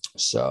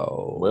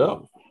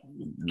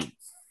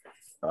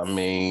 I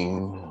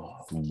mean,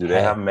 do they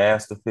have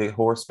masks to fit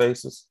horse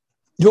faces?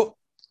 Yo.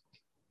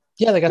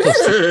 Yeah, they got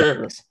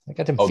those. They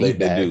got them feed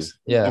bags.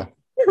 They do.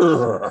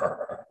 Yeah.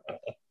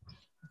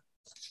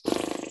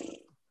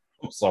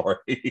 I'm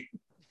sorry.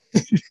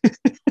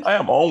 I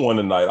am on one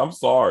tonight. I'm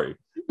sorry.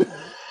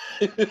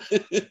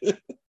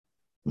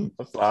 I'm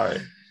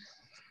sorry.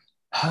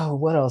 Oh,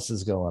 what else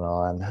is going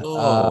on?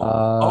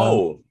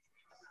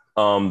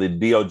 The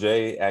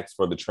DOJ asked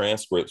for the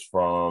transcripts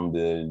from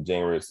the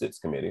January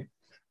 6th committee.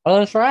 Oh,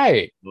 that's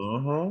right.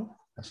 Mm-hmm.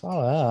 I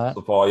saw that.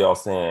 So for all y'all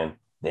saying,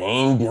 they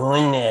ain't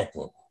doing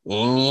nothing. They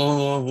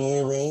ain't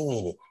get away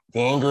with it. They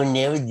ain't gonna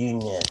never do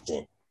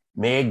nothing.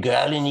 Mayor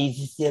Garland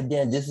needs to step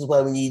down. This is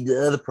why we need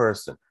the other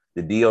person.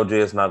 The DOJ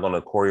is not going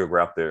to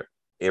choreograph their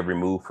every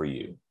move for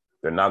you.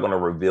 They're not going to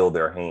reveal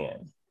their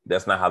hand.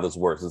 That's not how this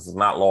works. This is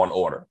not Law and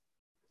Order.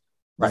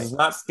 This is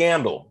not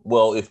Scandal.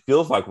 Well, it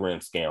feels like we're in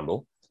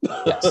Scandal.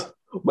 Yes.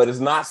 But it's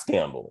not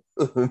Scandal.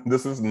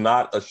 This is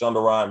not a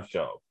Shonda Rhimes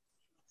show.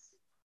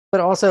 But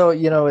also,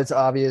 it's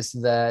obvious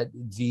that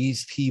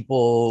these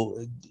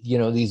people,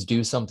 these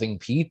do something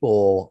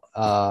people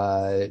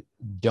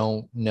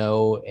don't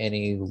know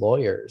any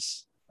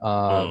lawyers.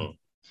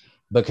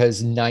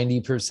 Because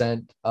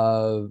 90%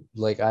 of,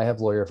 I have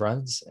lawyer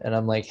friends and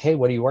I'm like, hey,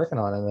 what are you working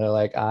on? And they're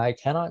like, I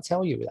cannot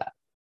tell you that.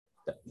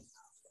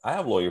 I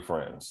have lawyer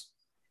friends.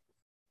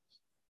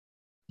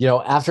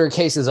 After a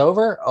case is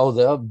over,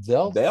 they'll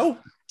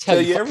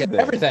tell you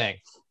everything.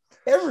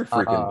 Every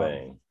freaking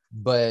thing.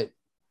 But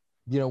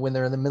when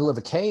they're in the middle of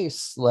a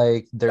case,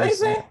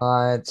 there's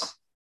not,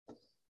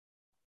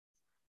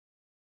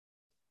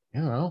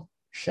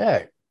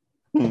 shit.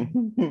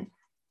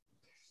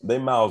 Their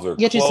mouths are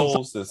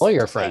closed.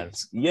 Lawyer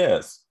friends.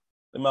 Yes.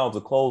 Their mouths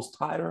are closed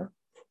tighter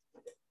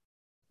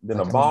than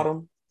a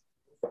bottom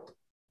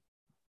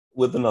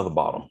with another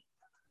bottom.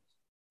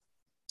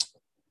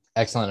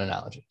 Excellent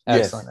analogy.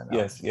 Yes.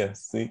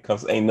 See,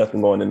 because ain't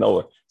nothing going to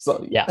nowhere.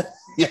 So yeah.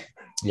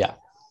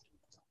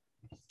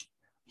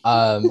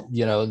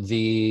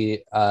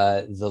 The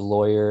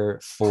lawyer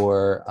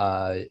for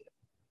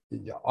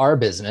our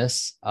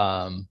business,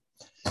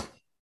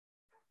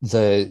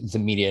 the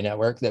media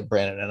network that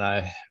Brandon and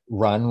I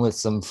run with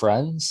some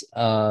friends,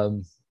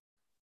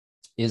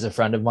 is a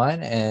friend of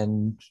mine,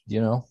 and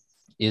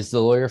is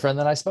the lawyer friend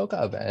that I spoke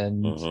of.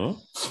 And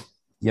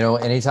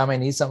anytime I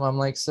need something, I'm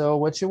like, so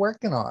what you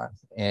working on?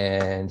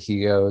 And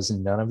he goes,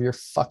 none of your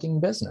fucking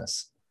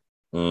business.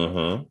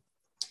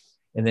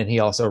 And then he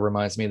also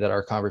reminds me that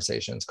our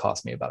conversations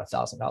cost me about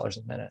 $1,000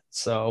 a minute.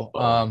 So,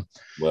 well,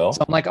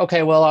 so I'm like,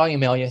 okay, well, I'll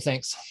email you.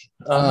 Thanks.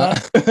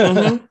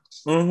 mm-hmm.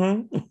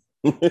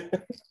 Mm-hmm.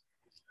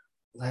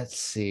 Let's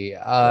see.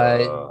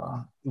 A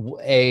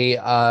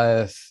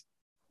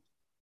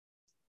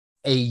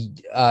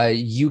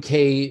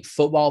UK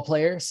football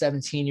player,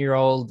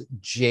 17-year-old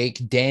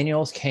Jake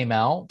Daniels, came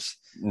out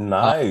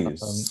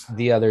nice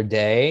the other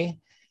day.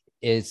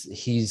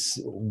 He's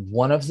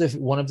one of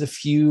the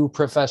few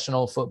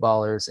professional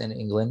footballers in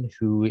England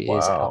who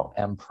is out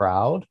and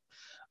proud.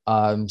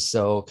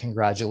 So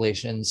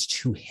congratulations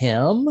to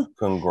him.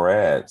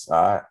 Congrats.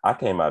 I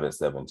came out at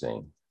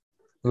 17.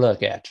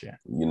 Look at you.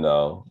 You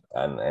know,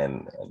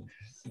 and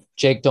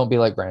Jake, don't be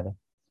like Brandon.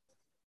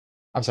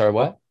 I'm sorry,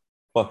 what?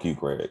 Fuck you,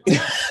 Greg.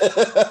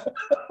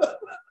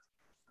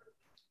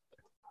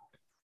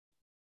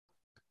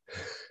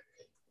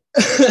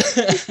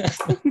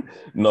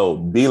 No,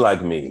 be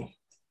like me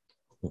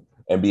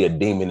and be a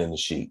demon in the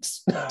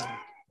sheets.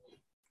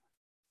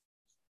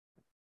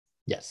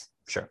 Yes,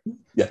 sure.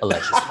 Yeah.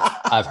 Allegedly.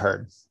 I've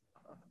heard.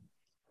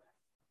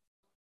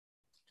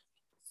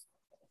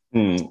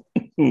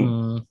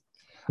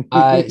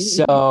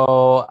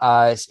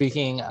 So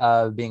speaking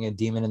of being a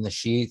demon in the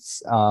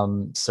sheets,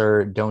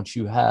 sir, don't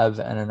you have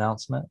an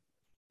announcement?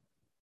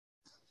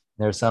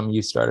 There's something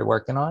you started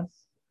working on?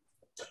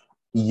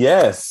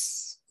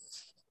 Yes.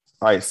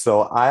 All right,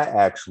 so I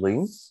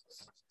actually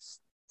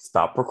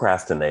stopped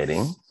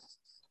procrastinating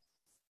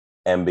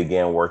and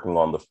began working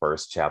on the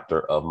first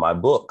chapter of my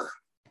book.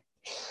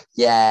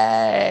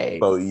 Yay!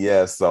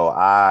 So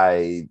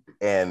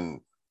and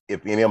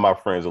if any of my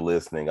friends are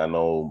listening, I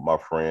know my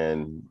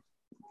friend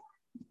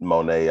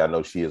Monet, I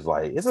know she is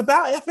like, it's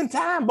about effing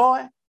time,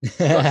 boy.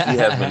 So she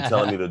has been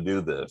telling me to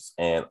do this.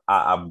 And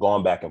I've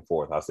gone back and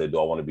forth. I said, do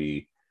I want to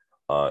be,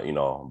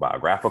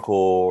 biographical?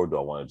 Or do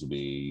I want it to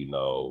be,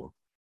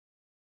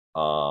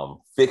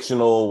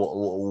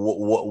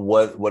 fictional?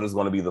 What is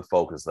going to be the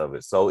focus of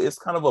it? So it's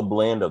kind of a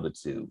blend of the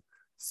two.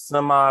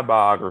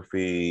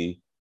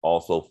 Semi-biography,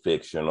 also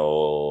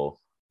fictional.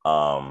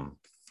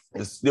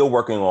 It's still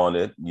working on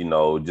it,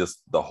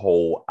 just the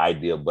whole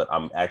idea, but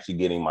I'm actually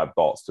getting my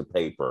thoughts to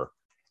paper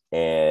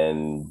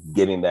and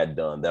getting that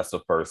done. That's the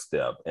first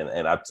step.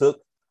 And I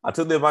took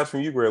the advice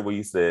from you, Greg, where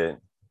you said,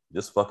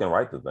 just fucking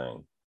write the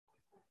thing.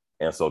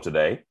 And so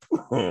today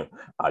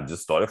I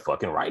just started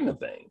fucking writing the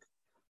thing.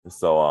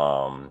 So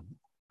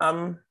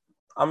I'm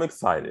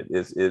excited.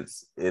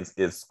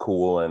 It's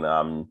cool. And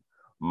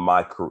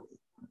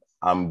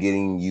I'm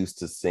getting used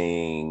to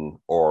seeing,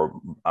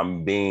 or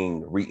I'm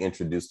being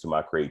reintroduced to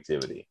my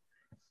creativity.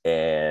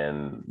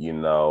 And,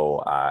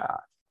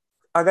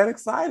 I got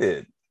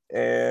excited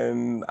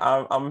and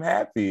I'm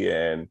happy.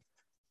 And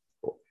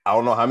I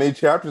don't know how many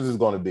chapters it's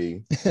going to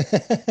be.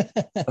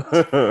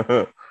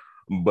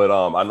 But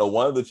I know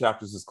one of the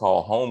chapters is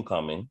called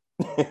Homecoming.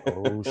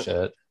 Oh,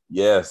 shit.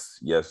 Yes.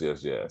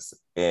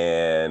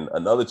 And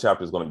another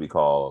chapter is going to be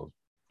called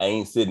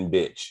Ain't Sitting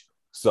Bitch.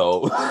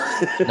 So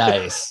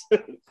nice.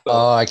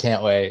 So I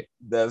can't wait.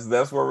 That's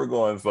where we're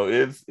going. So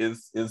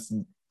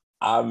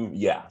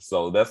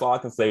so that's all I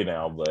can say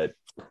now. But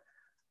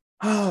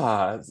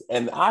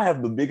and I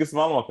have the biggest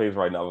smile on my face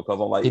right now because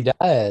I'm like, he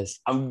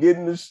does. I'm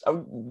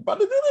about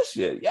to do this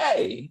shit.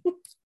 Yay.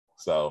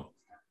 So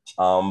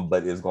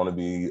but it's going to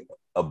be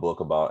a book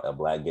about a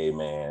Black gay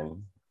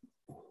man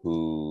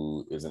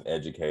who is an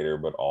educator,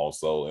 but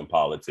also in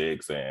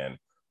politics, and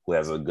who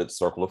has a good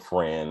circle of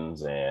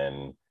friends.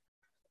 And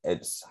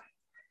it's,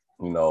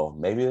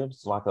 maybe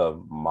it's like a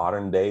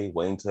modern day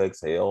Waiting to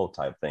Exhale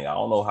type thing. I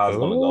don't know how it's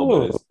going to go,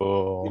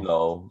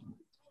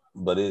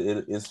 but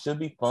it's, but it should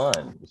be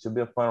fun. It should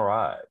be a fun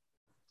ride.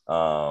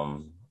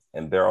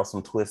 And there are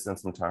some twists and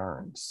some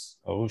turns.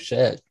 Oh,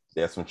 shit.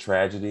 There's some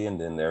tragedy, and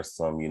then there's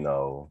some,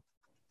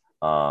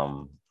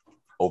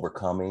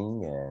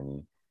 overcoming.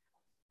 And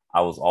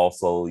I was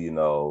also,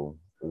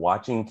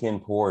 watching Ken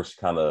Porsche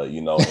kind of,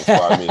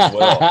 inspired me as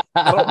well.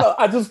 I don't know.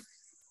 I just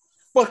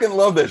fucking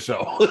love that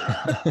show.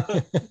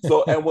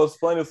 So, and what's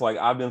funny is like,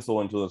 I've been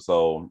so into it.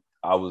 So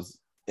I was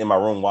in my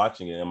room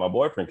watching it, and my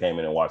boyfriend came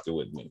in and watched it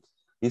with me.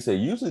 He said,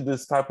 usually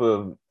this type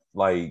of,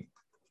 like,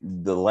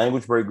 the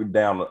language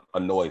breakdown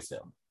annoys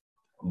him,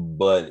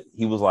 but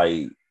he was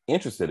like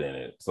interested in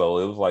it. So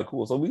it was like,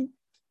 cool. So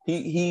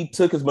he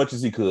took as much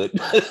as he could.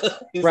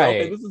 He's right. Like,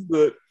 okay, this is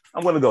good.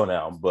 I'm going to go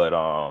now. But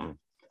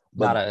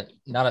not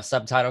a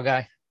subtitle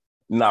guy.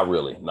 Not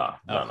really. No.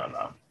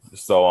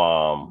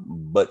 So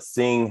but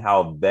seeing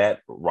how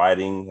that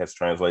writing has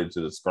translated to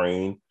the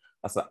screen,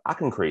 I said I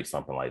can create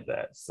something like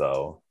that.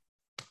 So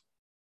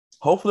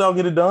hopefully I'll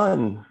get it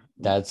done.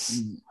 That's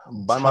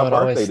by my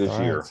birthday this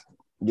year.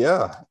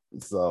 Yeah.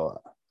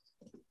 So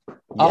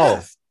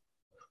yes.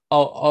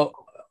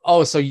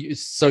 So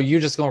you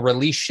just gonna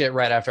release shit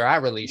right after I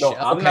release shit?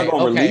 I'm not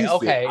gonna release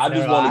it. I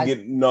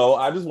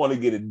just want to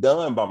get it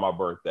done by my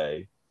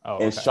birthday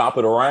and shop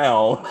it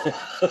around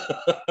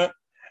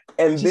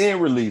and then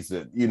release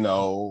it.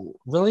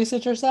 Release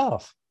it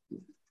yourself.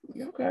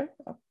 Okay.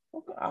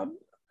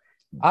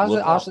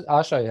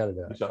 I'll show you how to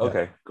do it.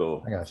 Okay,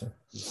 cool. I got you.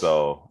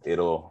 So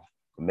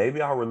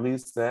maybe I'll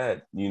release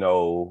that,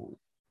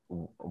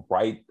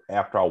 right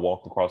after I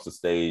walk across the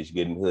stage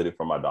getting hooded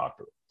from my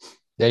doctor.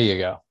 There you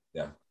go.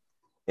 Yeah.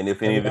 And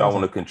if any of y'all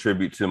want to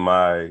contribute to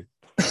my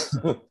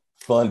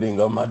funding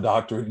of my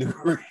doctorate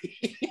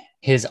degree,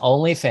 his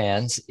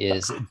OnlyFans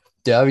is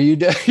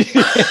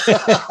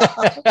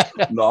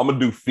www. No, I'm gonna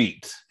do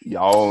feet.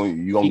 Y'all,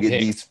 you gonna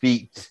get these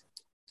feet.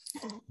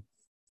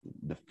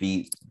 The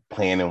feet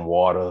playing in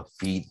water,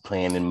 feet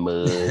playing in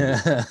mud,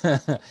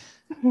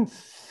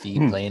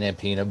 feet playing in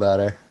peanut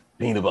butter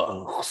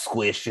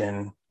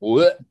squishing,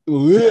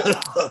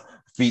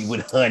 feet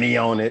with honey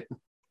on it.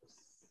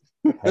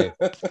 Hey,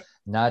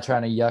 not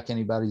trying to yuck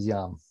anybody's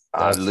yum.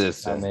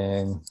 Listen, I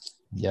mean,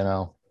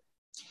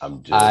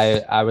 I'm just.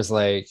 I was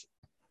like,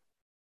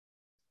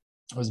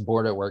 I was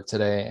bored at work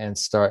today, and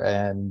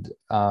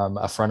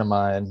a friend of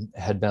mine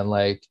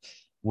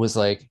was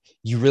like,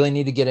 you really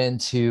need to get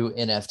into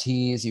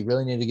NFTs. You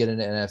really need to get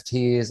into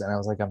NFTs. And I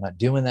was like, I'm not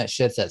doing that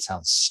shit. That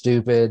sounds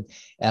stupid.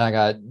 And I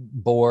got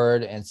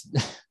bored and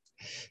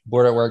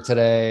bored at work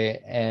today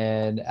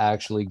and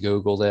actually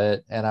Googled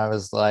it. And I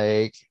was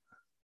like,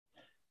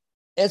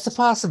 it's a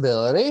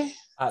possibility.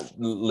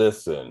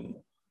 Listen,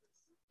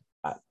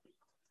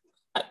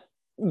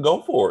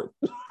 go for it.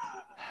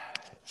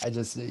 I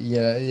just,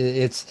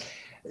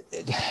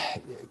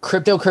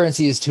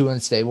 cryptocurrency is too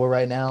unstable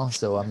right now,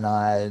 so I'm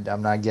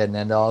not getting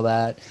into all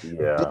that.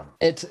 Yeah, but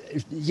it's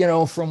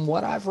from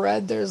what I've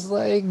read, there's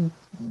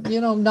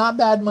not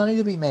bad money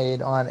to be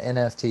made on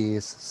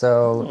NFTs.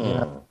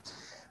 So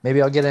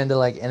maybe I'll get into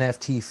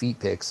NFT feet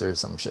pics or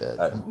some shit.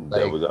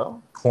 There we go.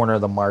 Corner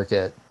the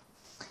market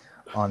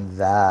on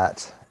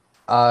that.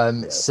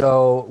 Yes.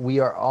 So we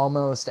are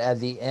almost at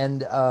the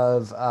end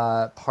of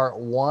part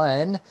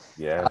 1.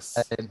 Yes.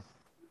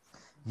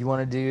 You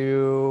want to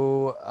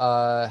do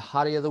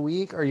Hottie of the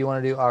Week, or you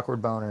want to do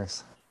Awkward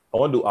Boners? I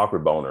want to do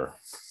Awkward Boner.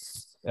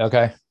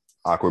 Okay.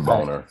 Awkward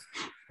Boner.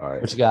 All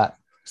right. What you got?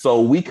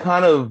 So we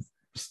kind of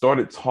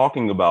started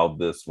talking about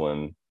this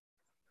one,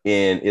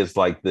 and it's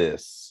like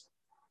this.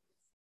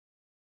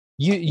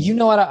 You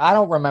know what? I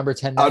don't remember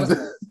 10 minutes.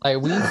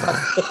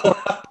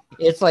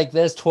 It's like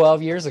this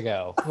 12 years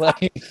ago.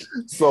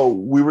 So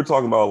we were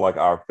talking about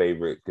our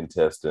favorite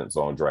contestants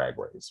on Drag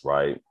Race,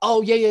 right?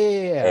 Oh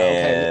yeah.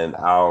 And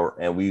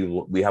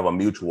we have a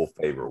mutual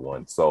favorite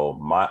one. So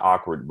my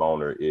awkward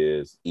boner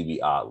is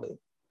Evie Oddly.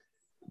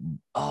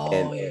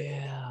 Oh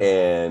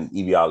and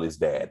Evie Oddly's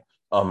dad.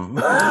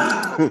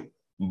 But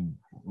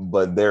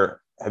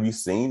have you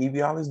seen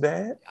Evie Oddly's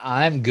dad?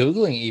 I'm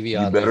Googling Evie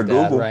Oddly's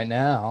dad right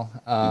now.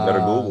 You better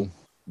Google.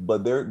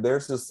 But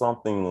there's just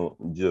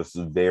something just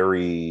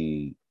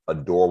very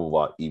adorable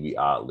about Evie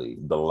Oddly.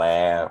 The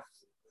laugh.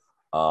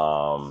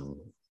 And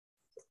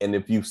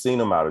if you've seen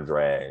him out of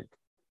drag,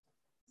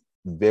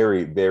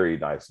 very, very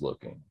nice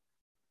looking,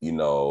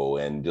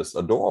 and just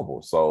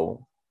adorable.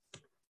 So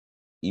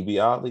Evie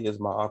Oddly is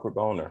my awkward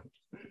boner.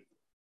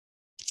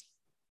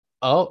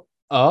 Oh.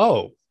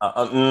 Okay.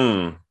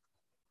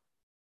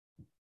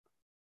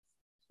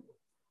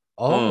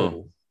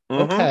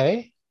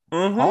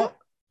 Mm-hmm.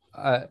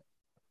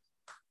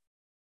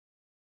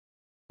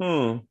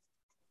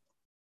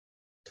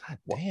 God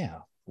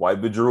damn.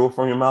 Wipe the drool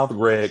from your mouth,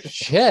 Greg.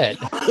 Shit.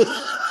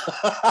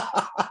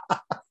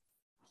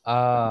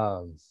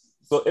 So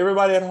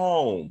everybody at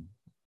home,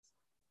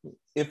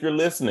 if you're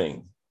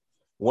listening,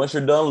 once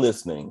you're done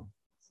listening,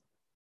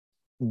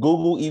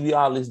 Google Evie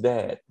Oddly's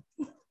dad.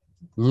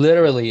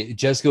 Literally,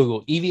 just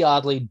Google Evie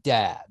Oddly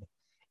dad,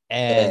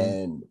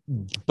 and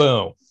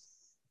boom.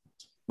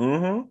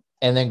 Mm-hmm.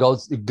 And then go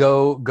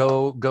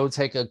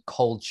take a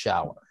cold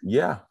shower.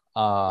 Yeah.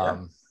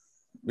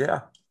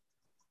 Yeah.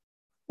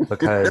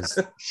 Because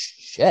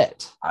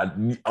shit.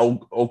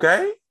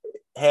 Okay.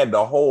 Had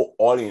the whole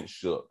audience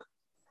shook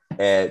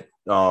at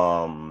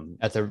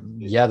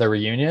the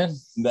reunion.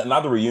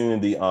 Not the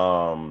reunion.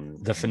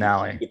 The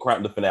finale.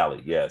 The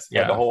finale. Yes.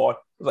 Yeah. The whole. I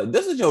was like,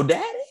 "This is your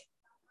daddy."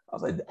 I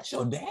was like, "That's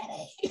your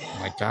daddy."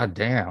 I'm like, God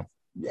damn.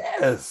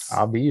 Yes.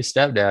 I'll be your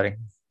stepdaddy.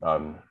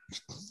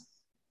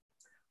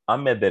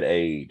 I'm at that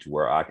age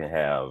where I can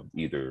have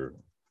either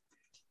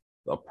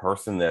a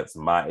person that's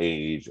my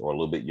age or a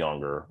little bit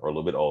younger or a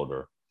little bit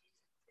older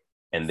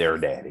and their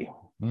daddy.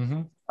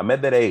 Mm-hmm. I'm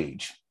at that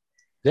age.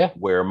 Yeah.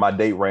 Where my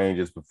date range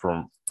is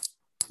from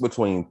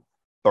between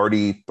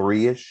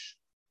 33-ish,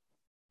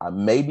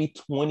 maybe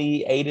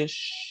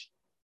 28-ish.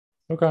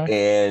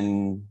 Okay.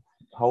 And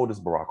how old is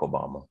Barack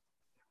Obama?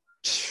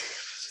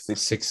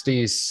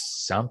 60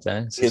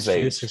 something.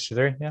 62,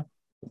 63, yeah.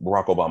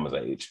 Barack Obama's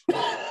age.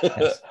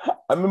 Yes.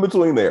 I'm in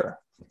between there.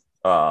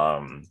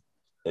 And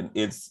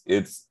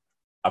it's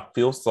I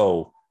feel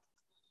so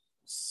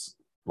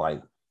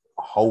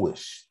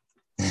hoish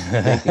thinking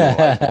like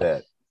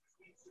that.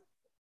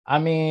 I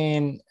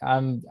mean,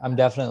 I'm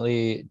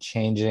definitely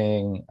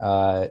changing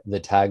the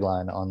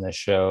tagline on this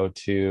show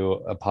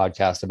to a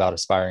podcast about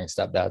aspiring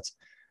stepdads.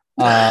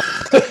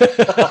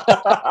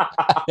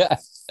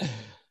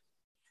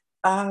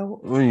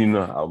 I'm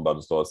about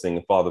to start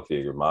singing Father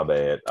Figure. My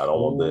bad. I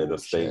don't want the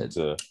state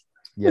to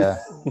yeah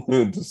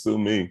to sue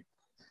me.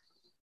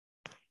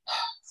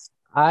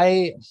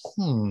 I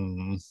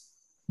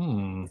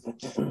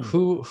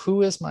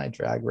who is my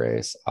Drag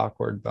Race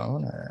awkward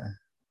boner?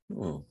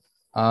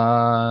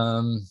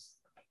 Um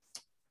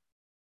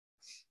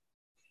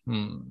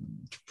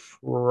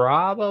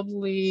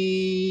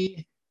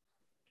probably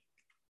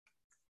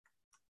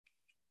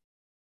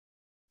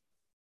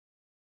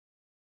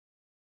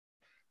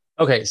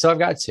okay, so I've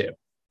got two.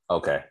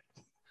 Okay.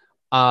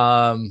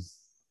 Monet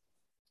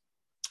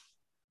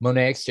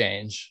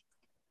Exchange.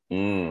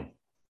 Mm.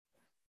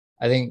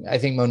 I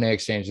think Monet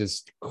Exchange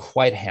is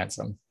quite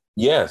handsome.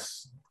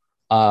 Yes.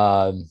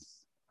 Um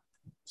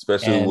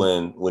Especially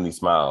when he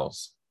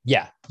smiles.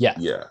 Yeah.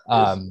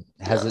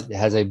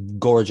 Has a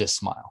gorgeous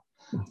smile.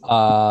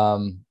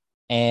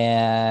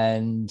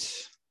 And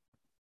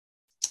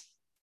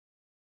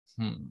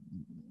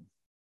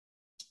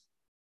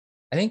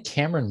I think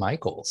Cameron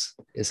Michaels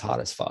is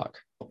hot as fuck.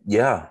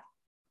 Yeah.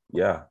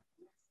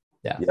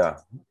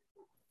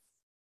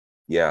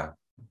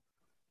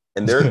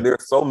 And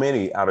there's so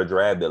many out of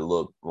drag that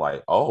look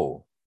like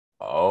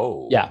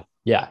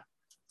yeah.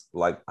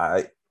 Like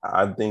I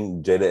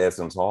think Jada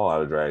Essence Hall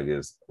out of drag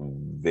is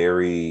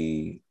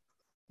very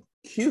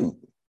cute.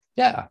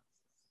 Yeah.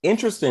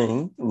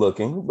 Interesting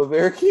looking, but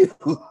very cute.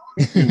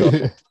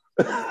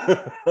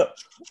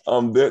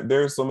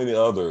 There's so many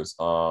others.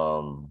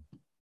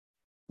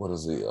 What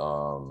is it?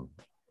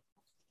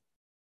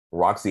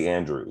 Roxy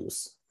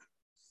Andrews.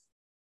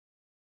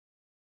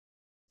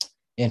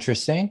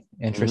 Interesting.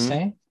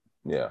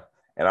 Yeah.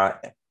 And I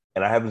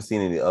haven't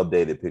seen any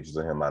updated pictures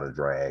of him out of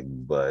drag,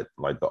 but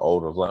like the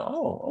older was like,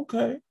 oh,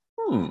 okay.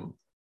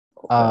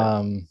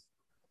 Okay.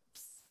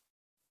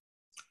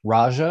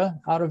 Raja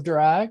out of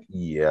drag.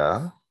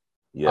 Yeah.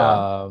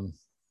 Who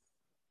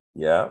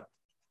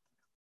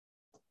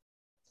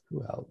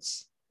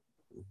else?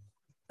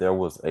 There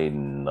was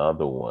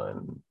another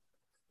one.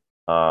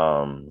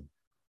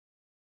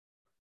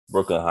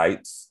 Brooklyn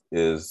Heights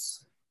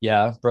is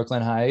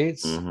Brooklyn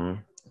Heights.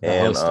 Mm-hmm. The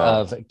host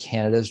of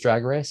Canada's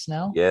Drag Race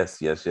now.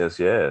 Yes.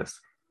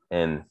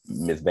 And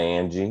Miss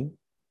Vanjie.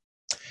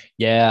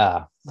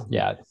 Yeah.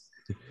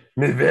 Miss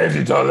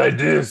Vanjie talk like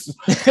this.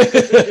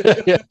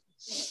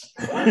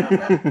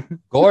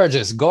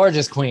 gorgeous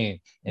queen.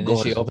 And then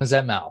she opens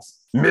that mouth.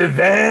 Miss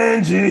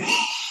Vanjie.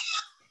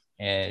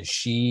 And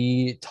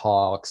she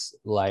talks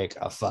like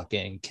a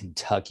fucking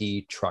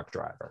Kentucky truck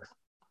driver.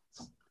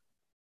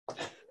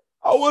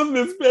 I wasn't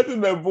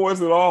expecting that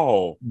voice at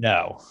all.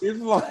 No. It's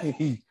like,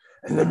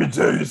 and let me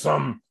tell you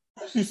something.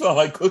 She sounds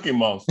like Cookie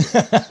Monster.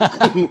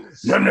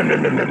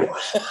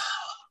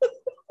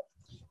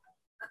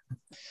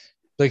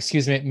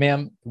 Excuse me,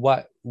 ma'am.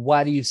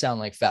 Why do you sound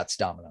like Fats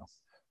Domino?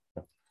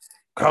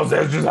 Because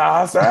that's just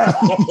how I sound.